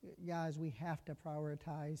this, guys, we have to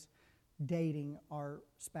prioritize dating our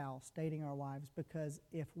spouse, dating our wives, because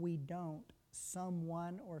if we don't,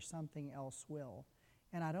 someone or something else will.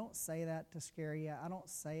 And I don't say that to scare you. I don't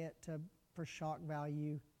say it for shock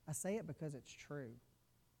value. I say it because it's true.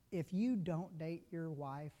 If you don't date your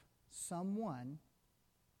wife, someone,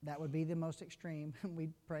 that would be the most extreme, we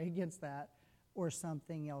pray against that, or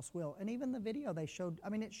something else will. And even the video they showed,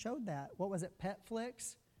 it showed that. What was it,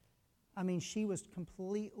 Petflix? She was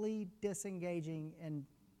completely disengaging and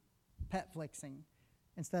Petflixing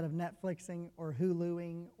instead of Netflixing or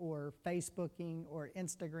Huluing or Facebooking or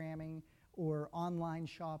Instagramming or online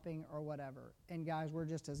shopping or whatever. And guys, we're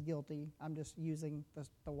just as guilty. I'm just using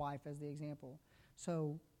the wife as the example.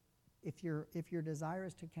 So if your desire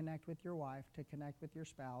is to connect with your wife, to connect with your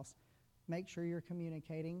spouse, make sure you're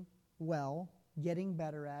communicating well, getting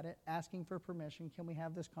better at it, asking for permission. Can we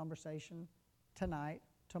have this conversation tonight,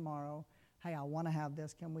 tomorrow? Hey, I want to have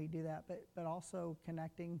this. Can we do that? But also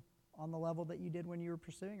connecting on the level that you did when you were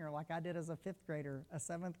pursuing her, like I did as a 5th grader, a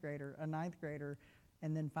 7th grader, a 9th grader,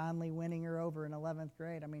 and then finally winning her over in 11th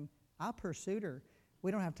grade. I pursued her.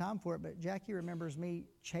 we don't have time for it, but Jackie remembers me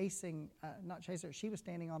not chasing her. She was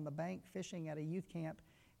standing on the bank fishing at a youth camp,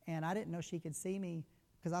 and I didn't know she could see me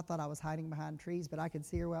because I thought I was hiding behind trees, but I could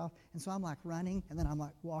see her well. And so I'm like running, and then I'm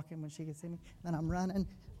like walking when she could see me. Then I'm running,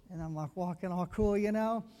 and I'm like walking all cool,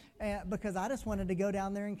 because I just wanted to go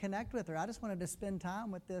down there and connect with her. I just wanted to spend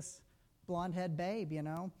time with this blonde-head babe,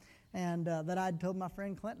 and that I'd told my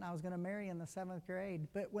friend Clinton I was going to marry in the 7th grade.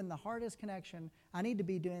 But when the heart is connection, I need to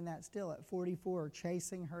be doing that still at 44,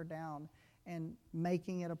 chasing her down and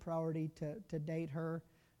making it a priority to date her.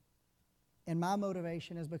 And my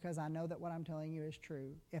motivation is because I know that what I'm telling you is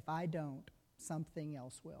true. If I don't, something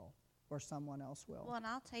else will, or someone else will. Well, and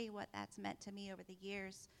I'll tell you what that's meant to me over the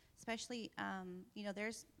years, especially,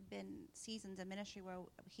 there's been seasons of ministry where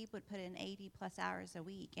he would put in 80-plus hours a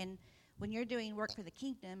week. And when you're doing work for the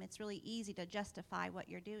kingdom, it's really easy to justify what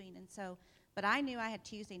you're doing. And so, but I knew I had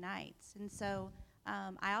Tuesday nights. And so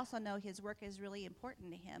I also know his work is really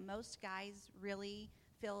important to him. Most guys really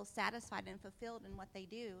feel satisfied and fulfilled in what they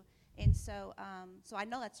do. And so so I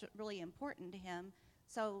know that's really important to him.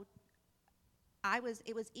 So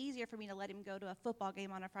it was easier for me to let him go to a football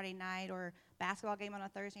game on a Friday night or basketball game on a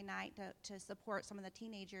Thursday night to support some of the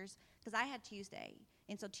teenagers because I had Tuesday.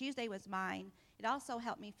 And so Tuesday was mine. It also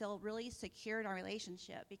helped me feel really secure in our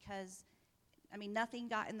relationship because, nothing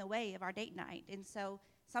got in the way of our date night. And so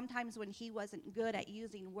sometimes when he wasn't good at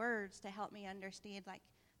using words to help me understand, like,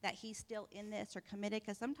 that he's still in this or committed,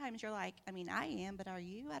 because sometimes you're like, I am, but are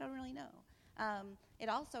you? I don't really know. It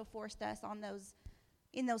also forced us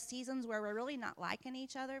in those seasons where we're really not liking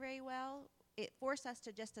each other very well, it forced us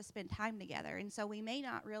to spend time together. And so we may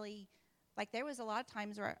not really, there was a lot of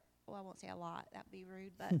times where, well, I won't say a lot, that would be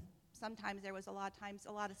rude, but sometimes there was a lot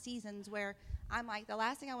of seasons where I'm like, the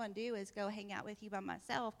last thing I want to do is go hang out with you by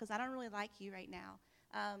myself because I don't really like you right now.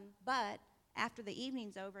 But after the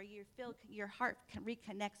evening's over, your heart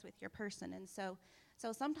reconnects with your person. And so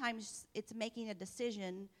sometimes it's making a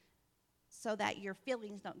decision so that your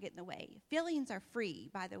feelings don't get in the way. Feelings are free,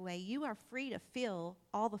 by the way. You are free to feel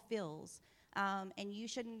all the feels, and you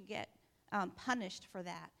shouldn't get punished for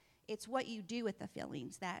that. It's what you do with the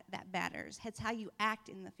feelings that matters. It's how you act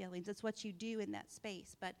in the feelings. It's what you do in that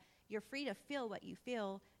space. But you're free to feel what you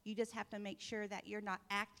feel. You just have to make sure that you're not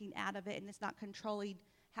acting out of it and it's not controlling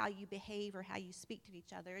how you behave or how you speak to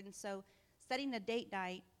each other. And so setting a date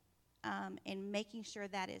night and making sure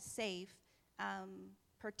that is safe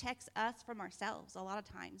protects us from ourselves a lot of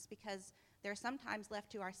times because there's sometimes left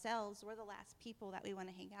to ourselves, we're the last people that we want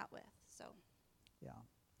to hang out with. So, yeah.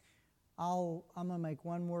 I'm going to make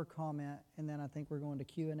one more comment, and then I think we're going to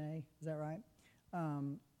Q&A. Is that right?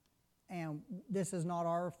 And this is not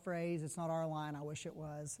our phrase. It's not our line. I wish it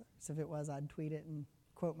was. So if it was, I'd tweet it and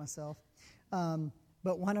quote myself.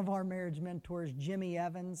 But one of our marriage mentors, Jimmy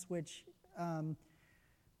Evans, which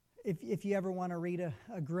if you ever want to read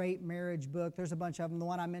a great marriage book, there's a bunch of them. The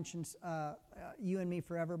one I mentioned, You and Me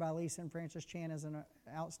Forever by Lisa and Francis Chan, is an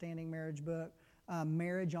outstanding marriage book.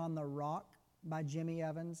 Marriage on the Rock by Jimmy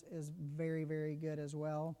Evans is very, very good as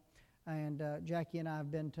well. And Jackie and I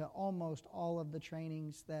have been to almost all of the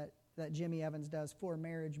trainings that Jimmy Evans does for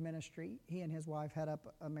marriage ministry. He and his wife head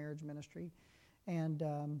up a marriage ministry. And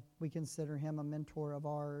we consider him a mentor of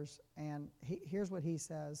ours. And here's what he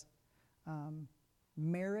says.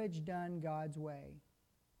 Marriage done God's way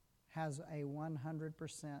has a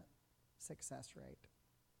 100% success rate.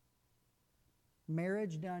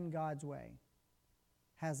 Marriage done God's way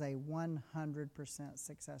has a 100%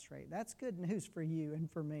 success rate. That's good news for you and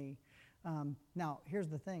for me. Now, here's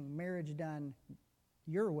the thing. Marriage done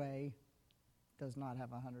your way does not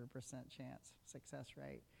have a 100% success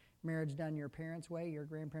rate. Marriage done your parents' way, your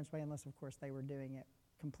grandparents' way, unless, of course, they were doing it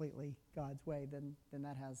completely God's way, then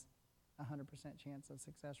that has a 100% chance of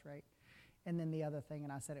success rate. And then the other thing,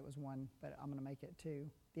 and I said it was one, but I'm going to make it two.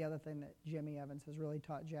 The other thing that Jimmy Evans has really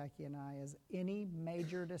taught Jackie and I is any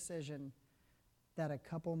major decision that a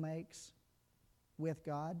couple makes with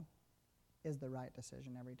God is the right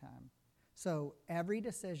decision every time. So every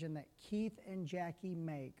decision that Keith and Jackie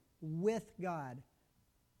make with God,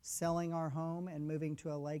 selling our home and moving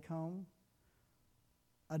to a lake home,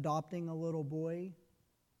 adopting a little boy,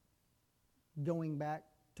 going back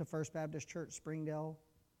to First Baptist Church Springdale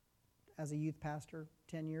as a youth pastor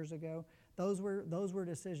 10 years ago, those were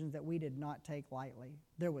decisions that we did not take lightly.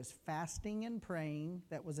 There was fasting and praying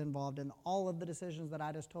that was involved in all of the decisions that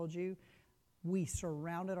I just told you. We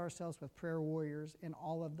surrounded ourselves with prayer warriors in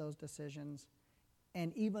all of those decisions.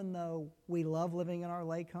 And even though we love living in our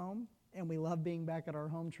lake home and we love being back at our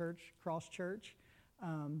home church, Cross Church,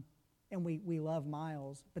 and we love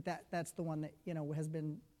Miles, but that's the one that has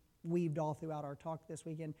been weaved all throughout our talk this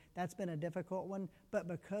weekend. That's been a difficult one, but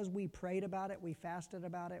because we prayed about it, we fasted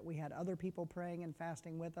about it, we had other people praying and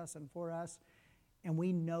fasting with us and for us, and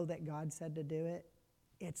we know that God said to do it,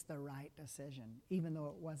 it's the right decision, even though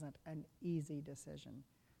it wasn't an easy decision.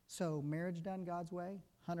 So marriage done God's way,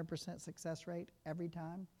 100% success rate every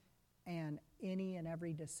time, and any and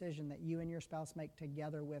every decision that you and your spouse make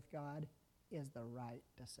together with God is the right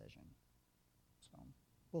decision. So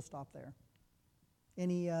we'll stop there.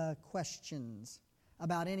 Any questions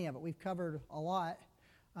about any of it? We've covered a lot.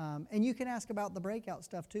 And you can ask about the breakout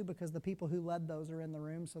stuff too, because the people who led those are in the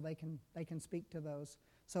room, so they can speak to those.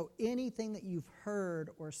 So anything that you've heard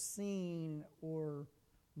or seen or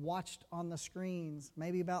watched on the screens,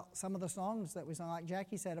 maybe about some of the songs that we sung, like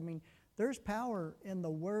Jackie said, I mean, there's power in the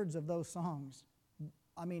words of those songs.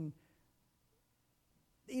 I mean,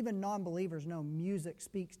 even non-believers know music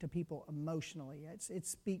speaks to people emotionally. It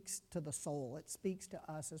speaks to the soul. It speaks to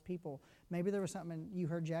us as people. Maybe there was something you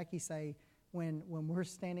heard Jackie say when we're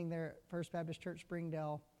standing there at First Baptist Church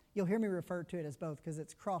Springdale. You'll hear me refer to it as both because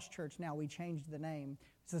it's Cross Church now. We changed the name.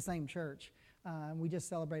 It's the same church. We just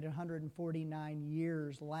celebrated 149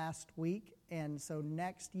 years last week, and so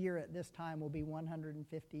next year at this time will be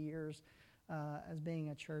 150 years as being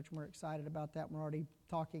a church. And we're excited about that. We're already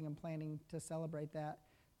talking and planning to celebrate that.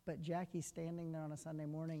 But Jackie's standing there on a Sunday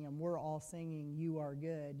morning, and we're all singing, "You are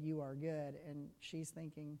good, you are good," and she's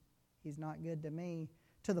thinking, "He's not good to me,"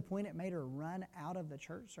 to the point it made her run out of the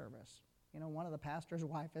church service. You know, one of the pastor's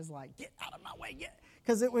wife is like, "Get out of my way, get,"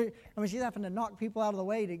 because she's having to knock people out of the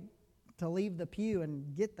way to leave the pew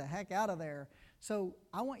and get the heck out of there. So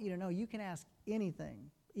I want you to know you can ask anything,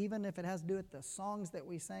 even if it has to do with the songs that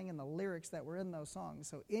we sang and the lyrics that were in those songs.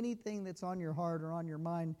 So anything that's on your heart or on your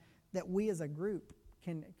mind that we as a group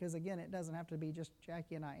can, because again, it doesn't have to be just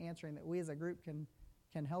Jackie and I answering, that we as a group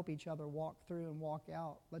can help each other walk through and walk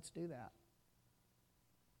out. Let's do that.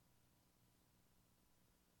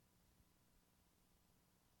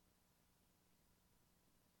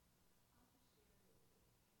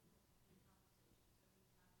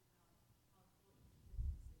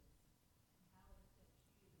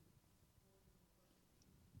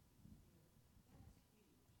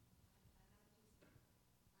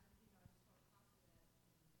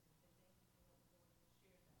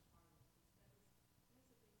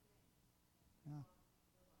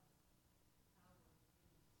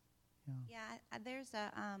 Yeah, there's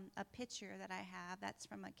a picture that I have that's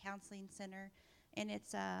from a counseling center, and it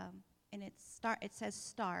says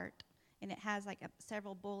start, and it has like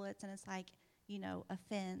several bullets, and it's like, you know,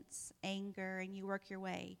 offense, anger, and you work your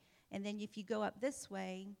way, and then if you go up this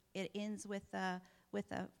way, it ends with a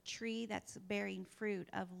tree that's bearing fruit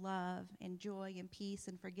of love and joy and peace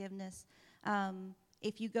and forgiveness.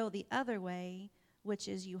 If you go the other way, which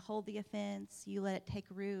is you hold the offense, you let it take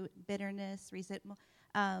root, bitterness, resentment,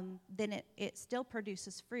 then it still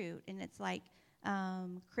produces fruit, and it's like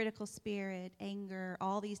critical spirit, anger,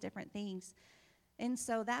 all these different things. And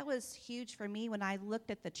so that was huge for me when I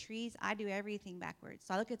looked at the trees. I do everything backwards.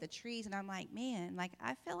 So I look at the trees, and I'm like, man, like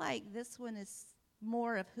I feel like this one is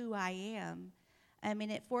more of who I am. I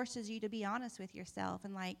mean, it forces you to be honest with yourself,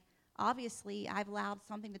 and like, obviously, I've allowed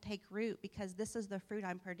something to take root because this is the fruit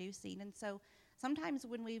I'm producing. And so sometimes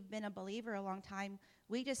when we've been a believer a long time,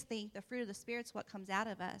 we just think the fruit of the Spirit's what comes out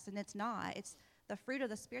of us, and it's not. It's the fruit of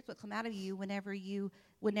the Spirit's what come out of you whenever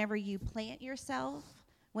you plant yourself,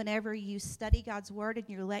 whenever you study God's Word and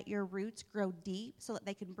you let your roots grow deep so that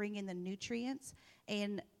they can bring in the nutrients.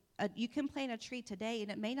 And you can plant a tree today,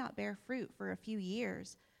 and it may not bear fruit for a few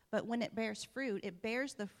years, but when it bears fruit, it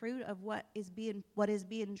bears the fruit of what is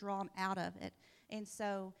being drawn out of it. And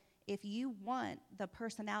so if you want the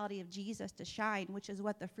personality of Jesus to shine, which is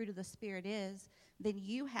what the fruit of the Spirit is, then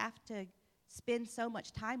you have to spend so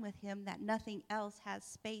much time with Him that nothing else has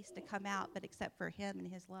space to come out but except for Him and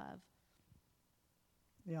His love.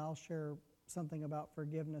 Yeah, I'll share something about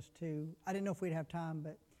forgiveness too. I didn't know if we'd have time,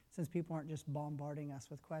 but since people aren't just bombarding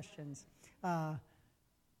us with questions,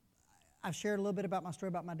 I've shared a little bit about my story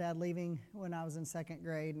about my dad leaving when I was in second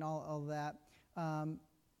grade and all of that.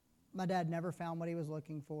 My dad never found what he was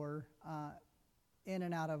looking for in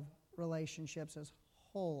and out of relationships his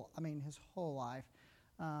whole life.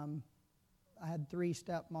 I had 3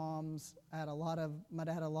 stepmoms. My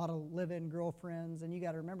dad had a lot of live-in girlfriends, and you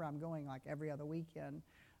got to remember I'm going like every other weekend.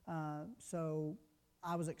 So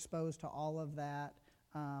I was exposed to all of that.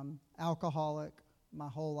 Alcoholic my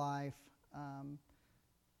whole life.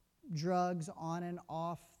 Drugs on and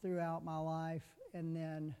off throughout my life, and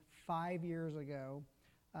then 5 years ago,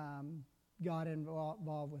 got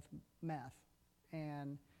involved with meth,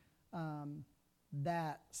 and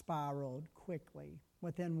that spiraled quickly.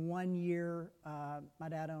 Within 1 year, my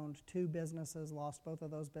dad owned 2 businesses, lost both of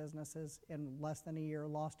those businesses in less than a year,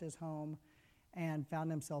 lost his home, and found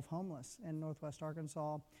himself homeless in Northwest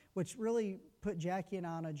Arkansas, which really put Jackie and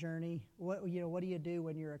I on a journey. What do you do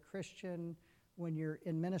when you're a Christian, when you're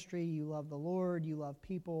in ministry, you love the Lord, you love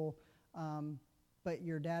people, but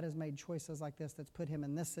your dad has made choices like this that's put him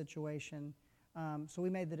in this situation. So we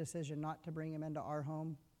made the decision not to bring him into our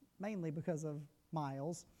home, mainly because of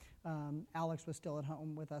Miles. Alex was still at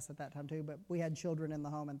home with us at that time too, but we had children in the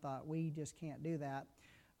home and thought, we just can't do that.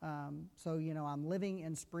 So, I'm living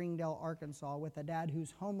in Springdale, Arkansas with a dad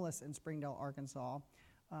who's homeless in Springdale, Arkansas.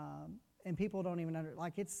 And people don't even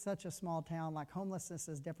it's such a small town, homelessness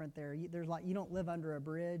is different there. You don't live under a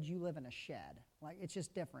bridge, you live in a shed. It's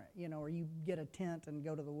just different, or you get a tent and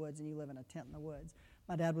go to the woods and you live in a tent in the woods.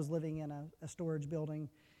 My dad was living in a storage building,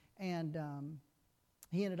 and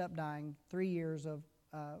he ended up dying. 3 years of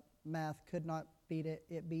meth, could not beat it.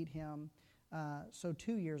 It beat him. So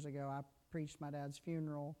 2 years ago, I preached my dad's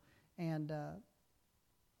funeral. And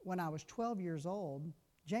when I was 12 years old,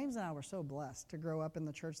 James and I were so blessed to grow up in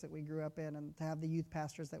the church that we grew up in and to have the youth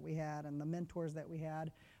pastors that we had and the mentors that we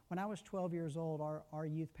had. When I was 12 years old, our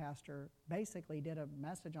youth pastor basically did a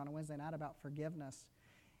message on a Wednesday night about forgiveness.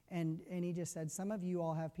 And he just said, some of you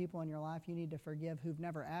all have people in your life you need to forgive who've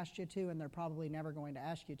never asked you to, and they're probably never going to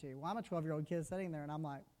ask you to. Well, I'm a 12-year-old kid sitting there, and I'm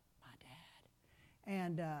like, my dad.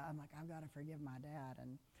 And I'm like, I've got to forgive my dad.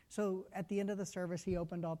 And so at the end of the service, he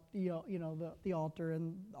opened up the altar,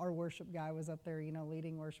 and our worship guy was up there,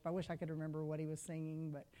 leading worship. I wish I could remember what he was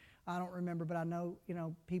singing, but I don't remember. But I know,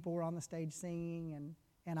 people were on the stage singing,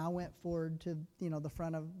 and I went forward to, the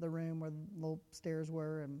front of the room where the little stairs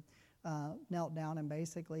were, and knelt down, and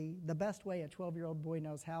basically the best way a 12-year-old boy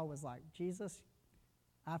knows how was like, Jesus,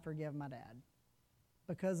 I forgive my dad.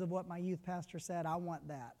 Because of what my youth pastor said, I want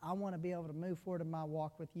that. I want to be able to move forward in my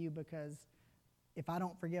walk with you, because if I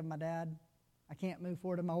don't forgive my dad, I can't move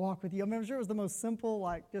forward in my walk with you. I'm sure it was the most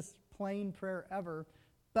simple, just plain prayer ever,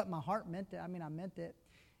 but my heart meant it. I meant it.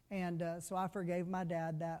 And so I forgave my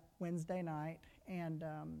dad that Wednesday night, and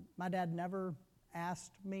my dad never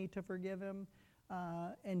asked me to forgive him.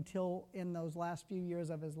 Until in those last few years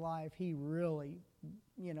of his life, he really,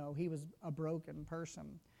 he was a broken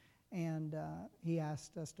person. And he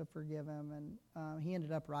asked us to forgive him. And he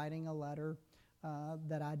ended up writing a letter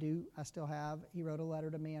that I still have. He wrote a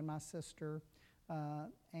letter to me and my sister.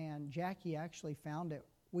 And Jackie actually found it.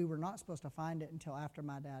 We were not supposed to find it until after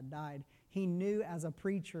my dad died. He knew as a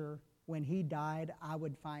preacher, when he died, I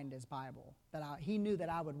would find his Bible. He knew that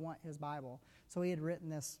I would want his Bible. So he had written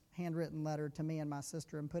this handwritten letter to me and my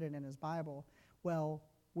sister and put it in his Bible. Well,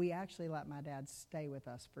 we actually let my dad stay with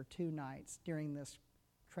us for 2 nights during this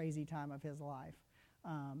crazy time of his life.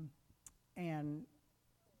 And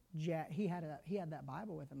he had that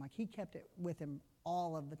Bible with him. He kept it with him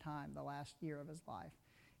all of the time, the last year of his life.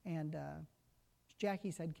 And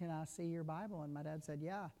Jackie said, "Can I see your Bible?" And my dad said,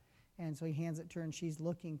 "Yeah." And so he hands it to her, and she's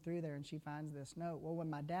looking through there, and she finds this note. Well, when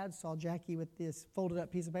my dad saw Jackie with this folded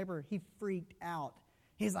up piece of paper, he freaked out.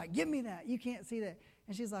 He's like, "Give me that. You can't see that."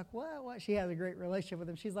 And she's like, "What? She has a great relationship with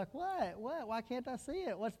him. She's like, "What? Why can't I see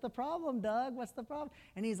it? What's the problem, Doug? What's the problem?"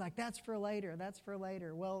 And he's like, "That's for later. That's for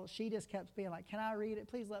later." Well, she just kept being like, "Can I read it?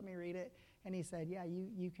 Please let me read it." And he said, "Yeah,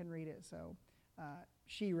 you can read it." So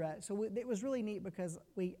she read. So it was really neat because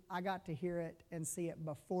I got to hear it and see it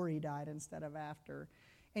before he died instead of after.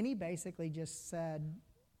 And he basically just said,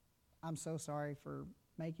 "I'm so sorry for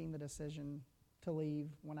making the decision to leave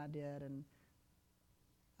when I did, and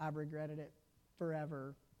I've regretted it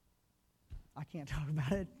forever. I can't talk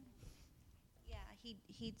about it." Yeah,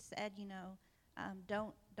 he'd said,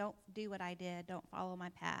 don't do what I did. Don't follow my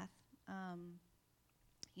path.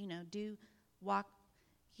 Do walk.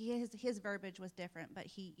 His verbiage was different, but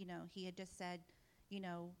he had just said,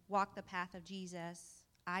 walk the path of Jesus.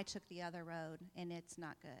 I took the other road, and it's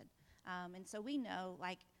not good. And so we know,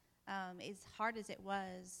 as hard as it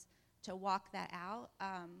was to walk that out,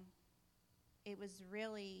 it was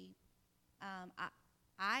really,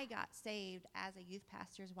 I got saved as a youth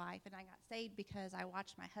pastor's wife, and I got saved because I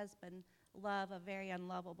watched my husband love a very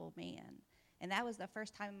unlovable man. And that was the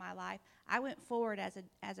first time in my life. I went forward as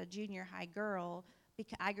a junior high girl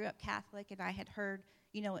because I grew up Catholic, and I had heard,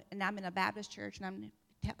 and I'm in a Baptist church, and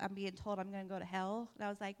I'm being told I'm going to go to hell. And I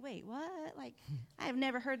was like, wait, what? I have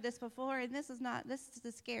never heard this before, and this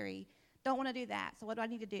is scary. Don't want to do that. So what do I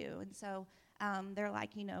need to do? And so they're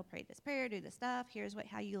like, pray this prayer, do this stuff. Here's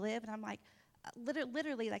how you live. And I'm like,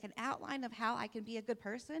 literally like an outline of how I can be a good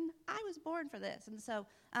person. I was born for this. And so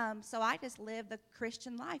I just lived the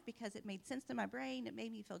Christian life because it made sense to my brain. It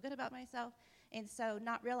made me feel good about myself. And so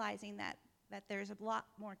not realizing that that there's a lot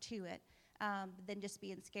more to it than just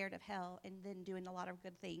being scared of hell and then doing a lot of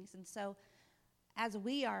good things. And so as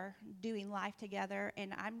we are doing life together,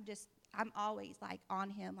 and I'm always like on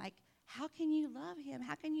him, like, how can you love him?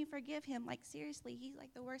 How can you forgive him? Like, seriously, he's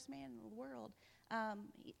like the worst man in the world.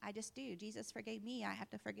 I just do. Jesus forgave me. I have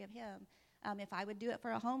to forgive him. If I would do it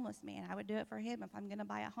for a homeless man, I would do it for him. If I'm going to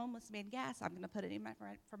buy a homeless man gas, I'm going to put it in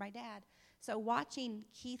for my dad. So watching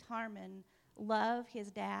Keith Harmon love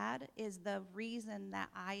his dad is the reason that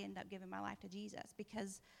I end up giving my life to Jesus,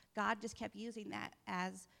 because God just kept using that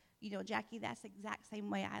as, Jackie, that's the exact same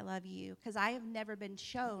way I love you, because I have never been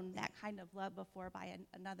shown that kind of love before by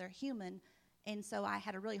another human, and so I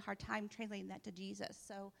had a really hard time translating that to Jesus.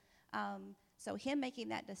 So him making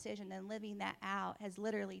that decision and living that out has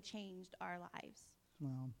literally changed our lives.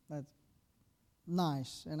 Well, that's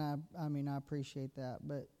nice, and I appreciate that.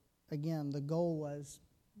 But again, the goal was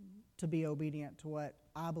to be obedient to what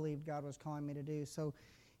I believed God was calling me to do. So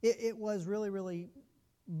it was really, really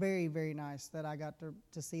very, very nice that I got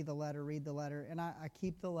to see the letter, read the letter, and I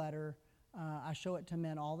keep the letter. I show it to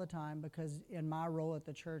men all the time, because in my role at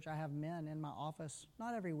the church, I have men in my office,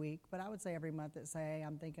 not every week, but I would say every month, that say, hey,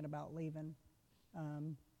 I'm thinking about leaving.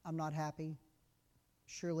 I'm not happy.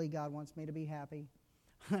 Surely God wants me to be happy.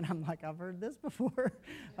 And I'm like, I've heard this before.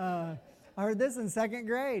 I heard this in second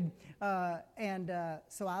grade.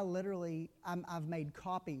 So I literally, I've made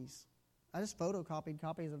copies. I just photocopied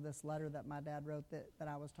copies of this letter that my dad wrote that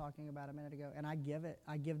I was talking about a minute ago. And I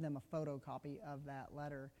give them a photocopy of that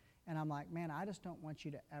letter. And I'm like, man, I just don't want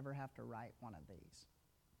you to ever have to write one of these.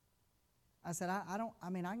 I said,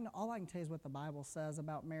 all I can tell you is what the Bible says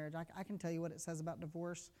about marriage. I can tell you what it says about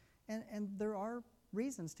divorce, and there are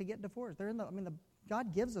reasons to get divorced.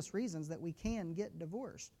 God gives us reasons that we can get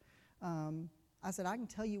divorced. I said, I can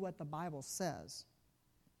tell you what the Bible says,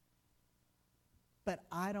 but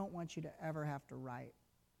I don't want you to ever have to write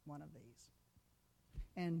one of these.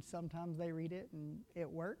 And sometimes they read it and it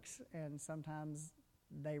works, and sometimes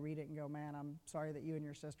they read it and go, man, I'm sorry that you and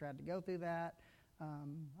your sister had to go through that.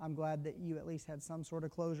 I'm glad that you at least had some sort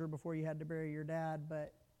of closure before you had to bury your dad,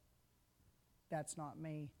 but that's not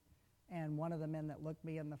me. And one of the men that looked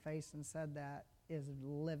me in the face and said that is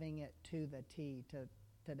living it to the T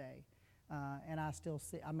today. And I still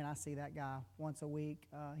see that guy once a week.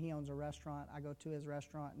 He owns a restaurant. I go to his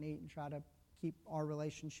restaurant and eat and try to keep our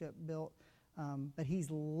relationship built. But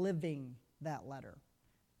he's living that letter,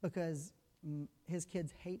 because his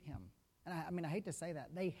kids hate him. And I hate to say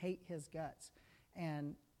that. They hate his guts.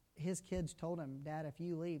 And his kids told him, Dad, if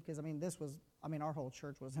you leave, because our whole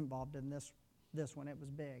church was involved in this one. It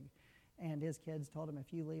was big. And his kids told him,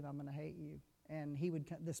 if you leave, I'm going to hate you. And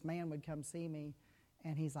this man would come see me,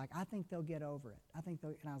 and he's like, I think they'll get over it. And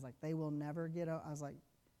I was like, they will never get over it. I was like,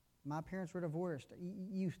 my parents were divorced.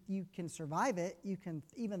 You can survive it. You can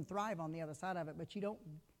even thrive on the other side of it, but you don't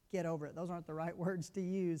get over it. Those aren't the right words to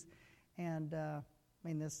use. And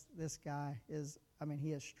this guy is,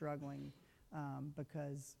 he is struggling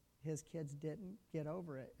because his kids didn't get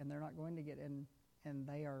over it, and they're not going to get in. And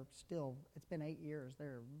they are still, it's been 8 years,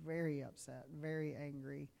 they're very upset, very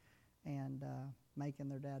angry, and making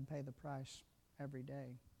their dad pay the price every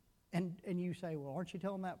day. And you say, well, aren't you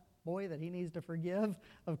telling that boy that he needs to forgive?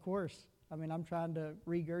 Of course. I'm trying to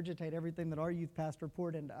regurgitate everything that our youth pastor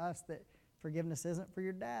poured into us, that forgiveness isn't for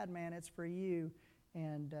your dad, man, it's for you.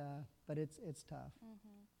 And but it's tough.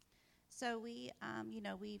 Mm-hmm. So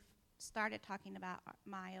we've started talking about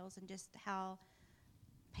Miles and just how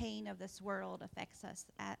pain of this world affects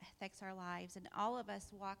our lives, and all of us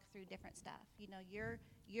walk through different stuff.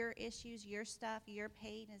 Your issues, your stuff, your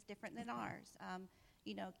pain is different than ours.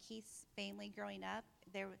 Keith's family growing up,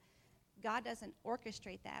 God doesn't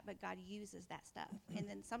orchestrate that, but God uses that stuff. And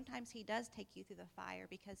then sometimes he does take you through the fire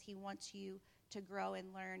because he wants you to grow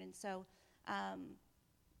and learn. And so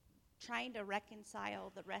trying to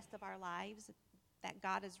reconcile the rest of our lives that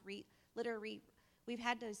God has literally, we've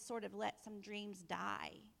had to sort of let some dreams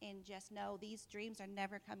die and just know these dreams are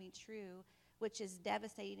never coming true, which is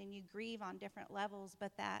devastating, and you grieve on different levels,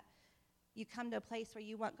 but that you come to a place where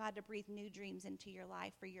you want God to breathe new dreams into your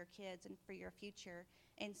life for your kids and for your future.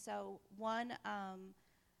 And so one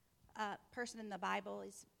person in the Bible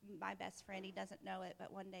is my best friend. He doesn't know it,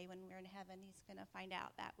 but one day when we're in heaven, he's going to find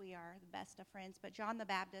out that we are the best of friends. But John the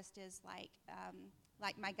Baptist is like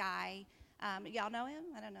my guy. Y'all know him?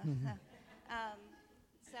 I don't know. Mm-hmm.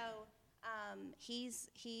 He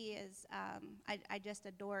is. I just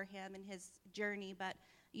adore him and his journey. But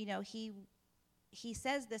he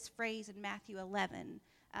says this phrase in Matthew 11,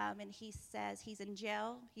 and he says he's in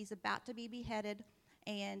jail. He's about to be beheaded,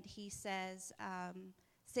 and he says,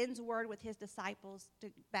 sends word with his disciples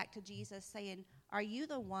back to Jesus saying, are you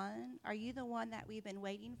the one? Are you the one that we've been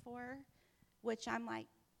waiting for? Which I'm like,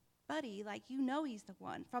 buddy, like, you know he's the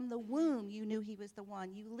one. From the womb, you knew he was the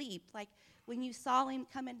one. You leaped. Like, when you saw him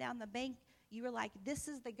coming down the bank, you were like, this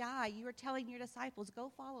is the guy. You were telling your disciples,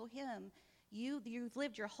 go follow him. You've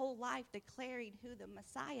lived your whole life declaring who the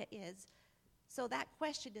Messiah is. So that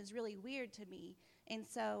question is really weird to me. And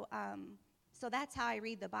so that's how I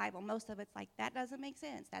read the Bible. Most of it's like, that doesn't make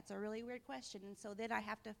sense. That's a really weird question. And so then I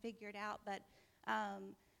have to figure it out. But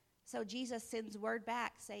so Jesus sends word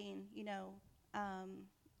back saying,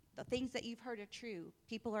 the things that you've heard are true.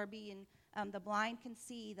 People are being, the blind can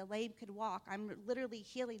see, the lame could walk. I'm literally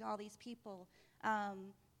healing all these people.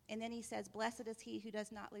 And then he says, blessed is he who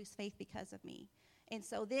does not lose faith because of me. And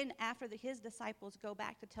so then after his disciples go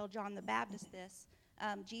back to tell John the Baptist this,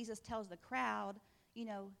 Jesus tells the crowd,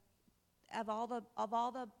 of all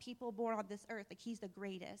the people born on this earth, like, he's the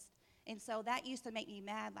greatest. And so that used to make me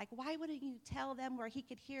mad. Like, why wouldn't you tell them where he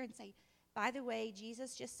could hear and say, by the way,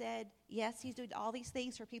 Jesus just said, yes, he's doing all these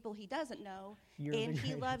things for people he doesn't know, and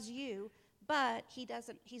he loves you, but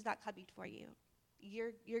he's not coming for you.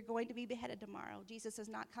 You're going to be beheaded tomorrow. Jesus is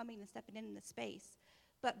not coming and stepping into space.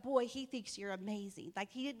 But boy, he thinks you're amazing.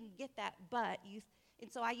 Like, he didn't get that but. And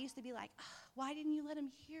so I used to be like, why didn't you let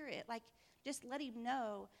him hear it? Like, just let him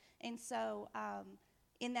know. And so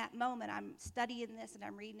in that moment, I'm studying this and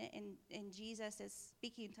I'm reading it, and Jesus is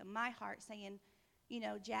speaking to my heart saying,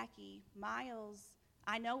 Jackie, Miles,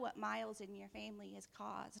 I know what Miles and your family has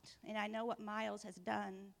caused, and I know what Miles has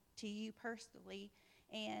done to you personally,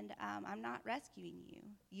 and I'm not rescuing you.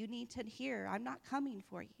 You need to hear, I'm not coming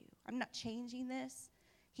for you. I'm not changing this.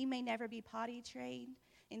 He may never be potty trained.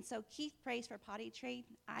 And so Keith prays for potty trained.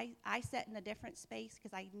 I sit in a different space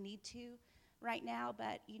because I need to right now,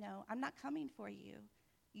 but, I'm not coming for you.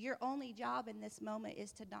 Your only job in this moment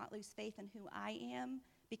is to not lose faith in who I am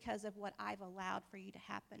because of what I've allowed for you to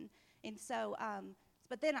happen. And so,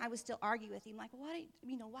 but then I would still argue with him, like, why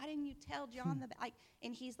didn't you tell John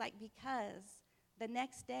and he's like, because the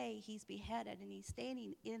next day he's beheaded and he's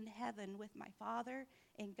standing in heaven with my Father,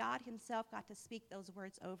 and God himself got to speak those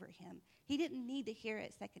words over him. He didn't need to hear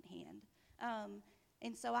it secondhand.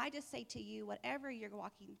 And so I just say to you, whatever you're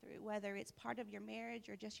walking through, whether it's part of your marriage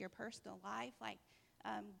or just your personal life, like,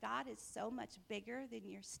 God is so much bigger than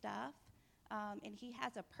your stuff, and he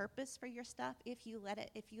has a purpose for your stuff if you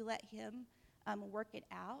let him work it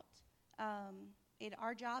out. And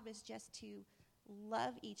our job is just to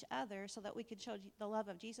love each other so that we can show the love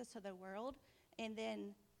of Jesus to the world, and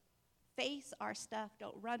then face our stuff,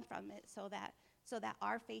 don't run from it, so that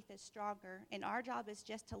our faith is stronger. And our job is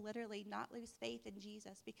just to literally not lose faith in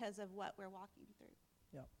Jesus because of what we're walking through.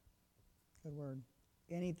 Yep. Good word.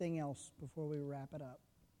 Anything else before we wrap it up?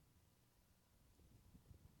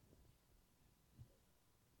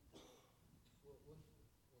 Well, one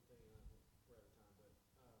thing, we're out of time, but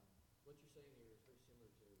what you're saying here is very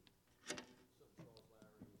similar to something Charles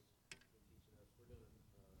Lowry has been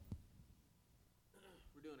teaching us.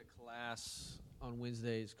 We're doing a class on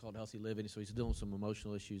Wednesdays called Healthy Living, so he's dealing with some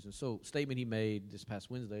emotional issues. And so, statement he made this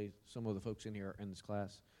past Wednesday, some of the folks in here are in this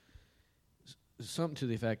class, something to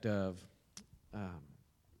the effect of,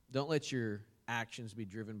 don't let your actions be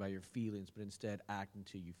driven by your feelings, but instead act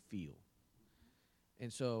until you feel.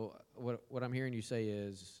 And so what I'm hearing you say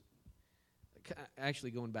is,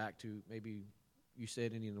 actually going back to maybe you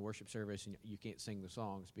said in the worship service and you can't sing the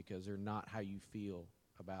songs because they're not how you feel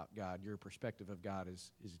about God. Your perspective of God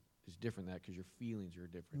is different than that because your feelings are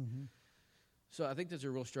different. Mm-hmm. So I think there's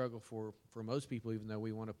a real struggle for most people, even though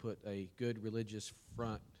we want to put a good religious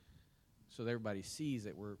front so that everybody sees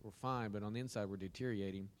that we're fine, but on the inside we're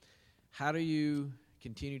deteriorating. How do you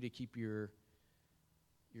continue to keep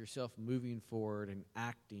yourself moving forward and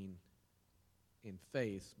acting in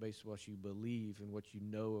faith based on what you believe and what you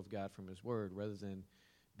know of God from his word, rather than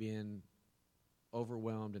being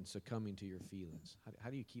overwhelmed and succumbing to your feelings? How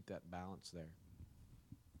do you keep that balance there?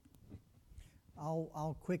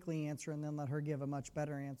 I'll quickly answer and then let her give a much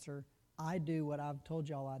better answer. I do what I've told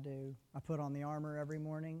y'all I do. I put on the armor every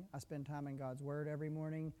morning. I spend time in God's word every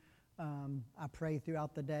morning. I pray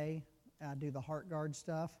throughout the day. I do the heart guard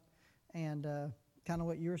stuff. And kind of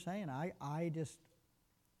what you were saying, I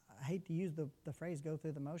hate to use the phrase go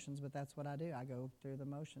through the motions, but that's what I do. I go through the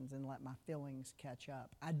motions and let my feelings catch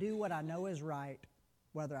up. I do what I know is right,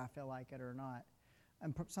 whether I feel like it or not.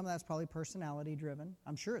 And some of that's probably personality driven.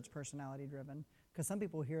 I'm sure it's personality driven, because some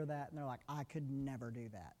people hear that and they're like, I could never do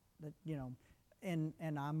that. And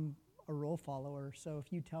I'm a rule follower. So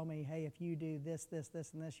if you tell me, hey, if you do this, this,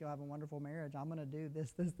 this, and this, you'll have a wonderful marriage, I'm going to do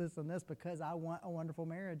this, this, this, and this because I want a wonderful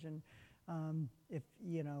marriage. And If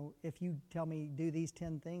you tell me do these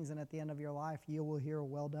 10 things and at the end of your life you will hear,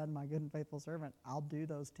 well done, my good and faithful servant, I'll do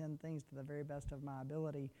those 10 things to the very best of my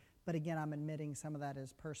ability. But again, I'm admitting some of that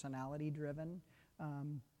is personality driven.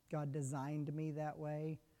 God designed me that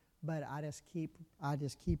way, but I just keep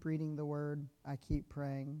reading the Word. I keep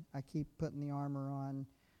praying. I keep putting the armor on.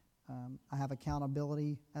 I have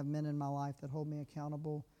accountability. I have men in my life that hold me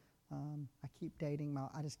accountable. I keep dating.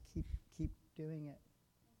 I just keep doing it.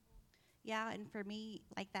 Yeah, and for me,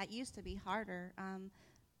 like that used to be harder.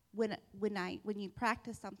 When you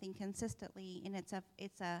practice something consistently and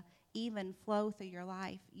it's a even flow through your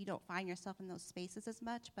life, you don't find yourself in those spaces as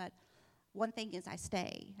much. But one thing is I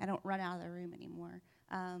stay. I don't run out of the room anymore.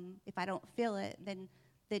 If I don't feel it, then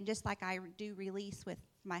just like I do release with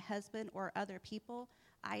my husband or other people,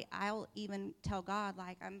 I'll even tell God,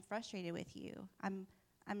 like, I'm frustrated with you. I'm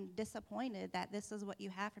disappointed that this is what you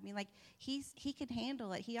have for me. Like, he can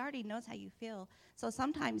handle it. He already knows how you feel. So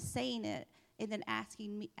sometimes saying it and then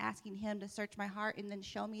asking him to search my heart and then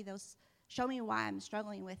show me why I'm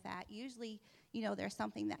struggling with that. Usually, there's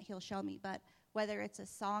something that he'll show me. But whether it's a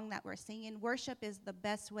song that we're singing, worship is the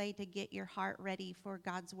best way to get your heart ready for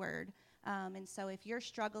God's word. And so if you're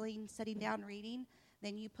struggling sitting down reading,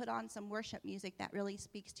 then you put on some worship music that really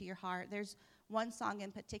speaks to your heart. There's one song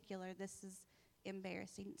in particular. This is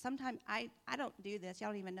embarrassing. Sometimes I don't do this. Y'all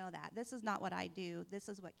don't even know that. This is not what I do. This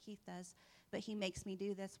is what Keith does. But he makes me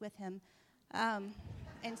do this with him.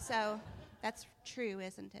 And so that's true,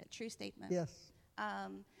 isn't it? True statement. Yes.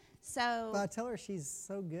 But I tell her she's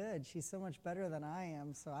so good. She's so much better than I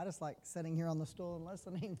am. So I just like sitting here on the stool and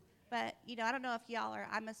listening. But, I don't know if y'all are,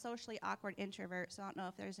 I'm a socially awkward introvert, so I don't know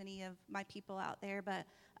if there's any of my people out there. But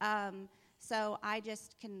so I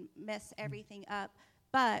just can mess everything up.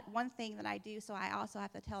 But one thing that I do, so I also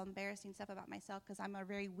have to tell embarrassing stuff about myself because I'm a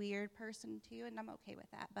very weird person too, and I'm okay with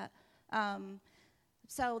that. But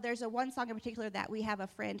so there's one song in particular that we have a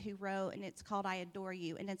friend who wrote, and it's called I Adore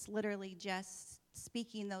You. And it's literally just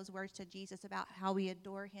speaking those words to Jesus about how we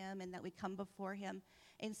adore him and that we come before him.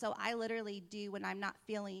 And so I literally do, when I'm not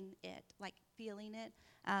feeling it,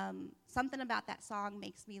 something about that song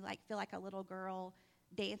makes me feel like a little girl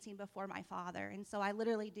dancing before my Father. And so I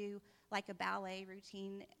literally do like a ballet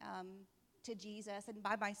routine to Jesus and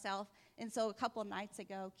by myself. And so a couple of nights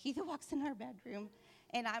ago, Keith walks in our bedroom,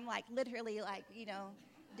 and I'm literally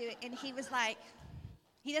do it. And he was like,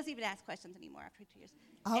 he doesn't even ask questions anymore after 2 years.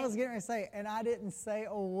 I was getting ready to say, and I didn't say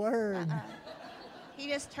a word. He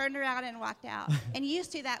just turned around and walked out. And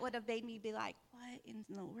used to, that would have made me be like, what in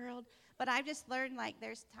the world? But I've just learned,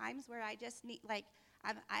 there's times where I just need, I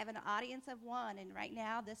have an audience of one, and right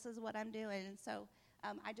now this is what I'm doing. And so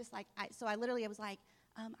I literally was like,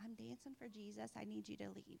 I'm dancing for Jesus. I need you to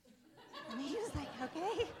leave. And he was like,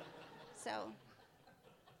 okay. So.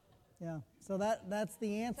 Yeah, so that's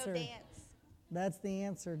the answer. So dance. That's the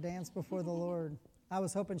answer, dance before the Lord. I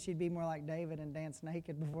was hoping she'd be more like David and dance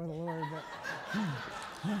naked before the Lord,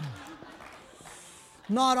 but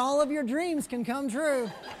not all of your dreams can come true.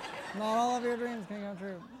 Not all of your dreams can come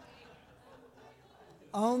true.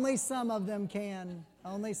 Only some of them can.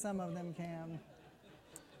 Only some of them can.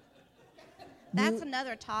 That's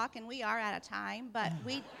another talk, and we are out of time, but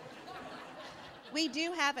we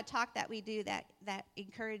do have a talk that we do that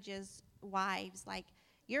encourages wives,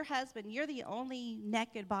 your husband, you're the only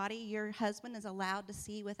naked body your husband is allowed to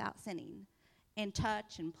see without sinning and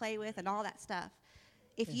touch and play with and all that stuff.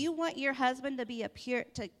 If you want your husband to be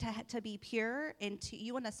to be pure and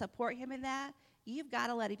you want to support him in that, you've got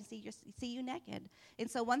to let him see you naked. And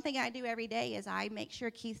so one thing I do every day is I make sure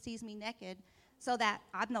Keith sees me naked so that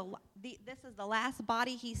this is the last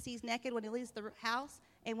body he sees naked when he leaves the house.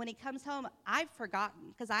 And when he comes home, I've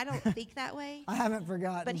forgotten because I don't think that way. I haven't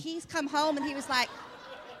forgotten. But he's come home and he was like,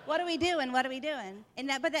 what are we doing? What are we doing?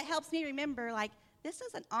 But that helps me remember, this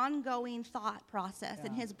is an ongoing thought process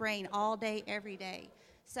in his brain all day, every day.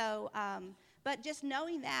 So, but just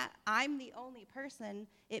knowing that I'm the only person,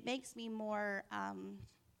 it makes me more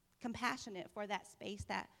compassionate for that space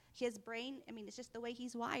that his brain, it's just the way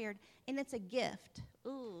he's wired. And it's a gift.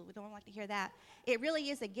 Ooh, we don't like to hear that. It really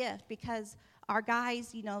is a gift because our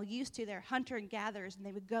guys, used to their hunter and gatherers, and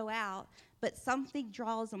they would go out, but something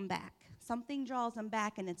draws them back. Something draws them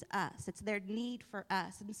back, and it's us. It's their need for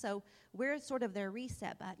us. And so we're sort of their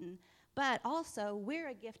reset button. But also, we're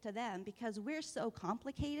a gift to them because we're so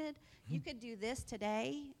complicated. You could do this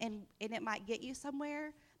today, and it might get you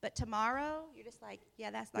somewhere. But tomorrow, you're just like,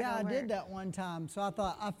 yeah, that's not going to work. Yeah, I did that one time. So I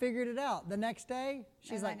thought, I figured it out. The next day,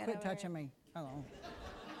 she's like, quit touching me. Hello.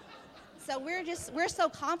 So we're so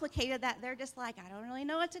complicated that they're just like, I don't really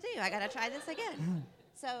know what to do. I got to try this again.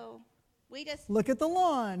 So We just, Look at the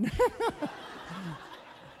lawn.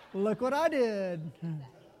 Look what I did.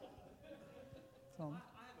 So,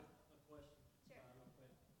 I have a question. Real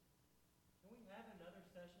quick. Can we have another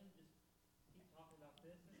session? Just keep talking about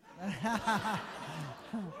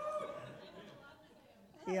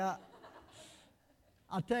this. yeah.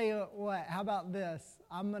 I'll tell you what. How about this?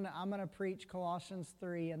 I'm gonna preach Colossians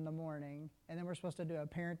 3 in the morning, and then we're supposed to do a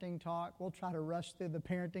parenting talk. We'll try to rush through the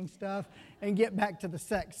parenting stuff and get back to the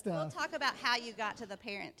sex we'll stuff. talk about how you got to the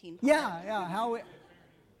parenting part. Yeah.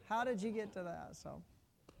 How did you get to that? So.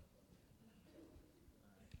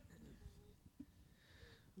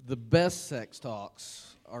 The best sex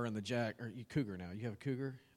talks are in the Jack. Or you cougar now? You have a cougar?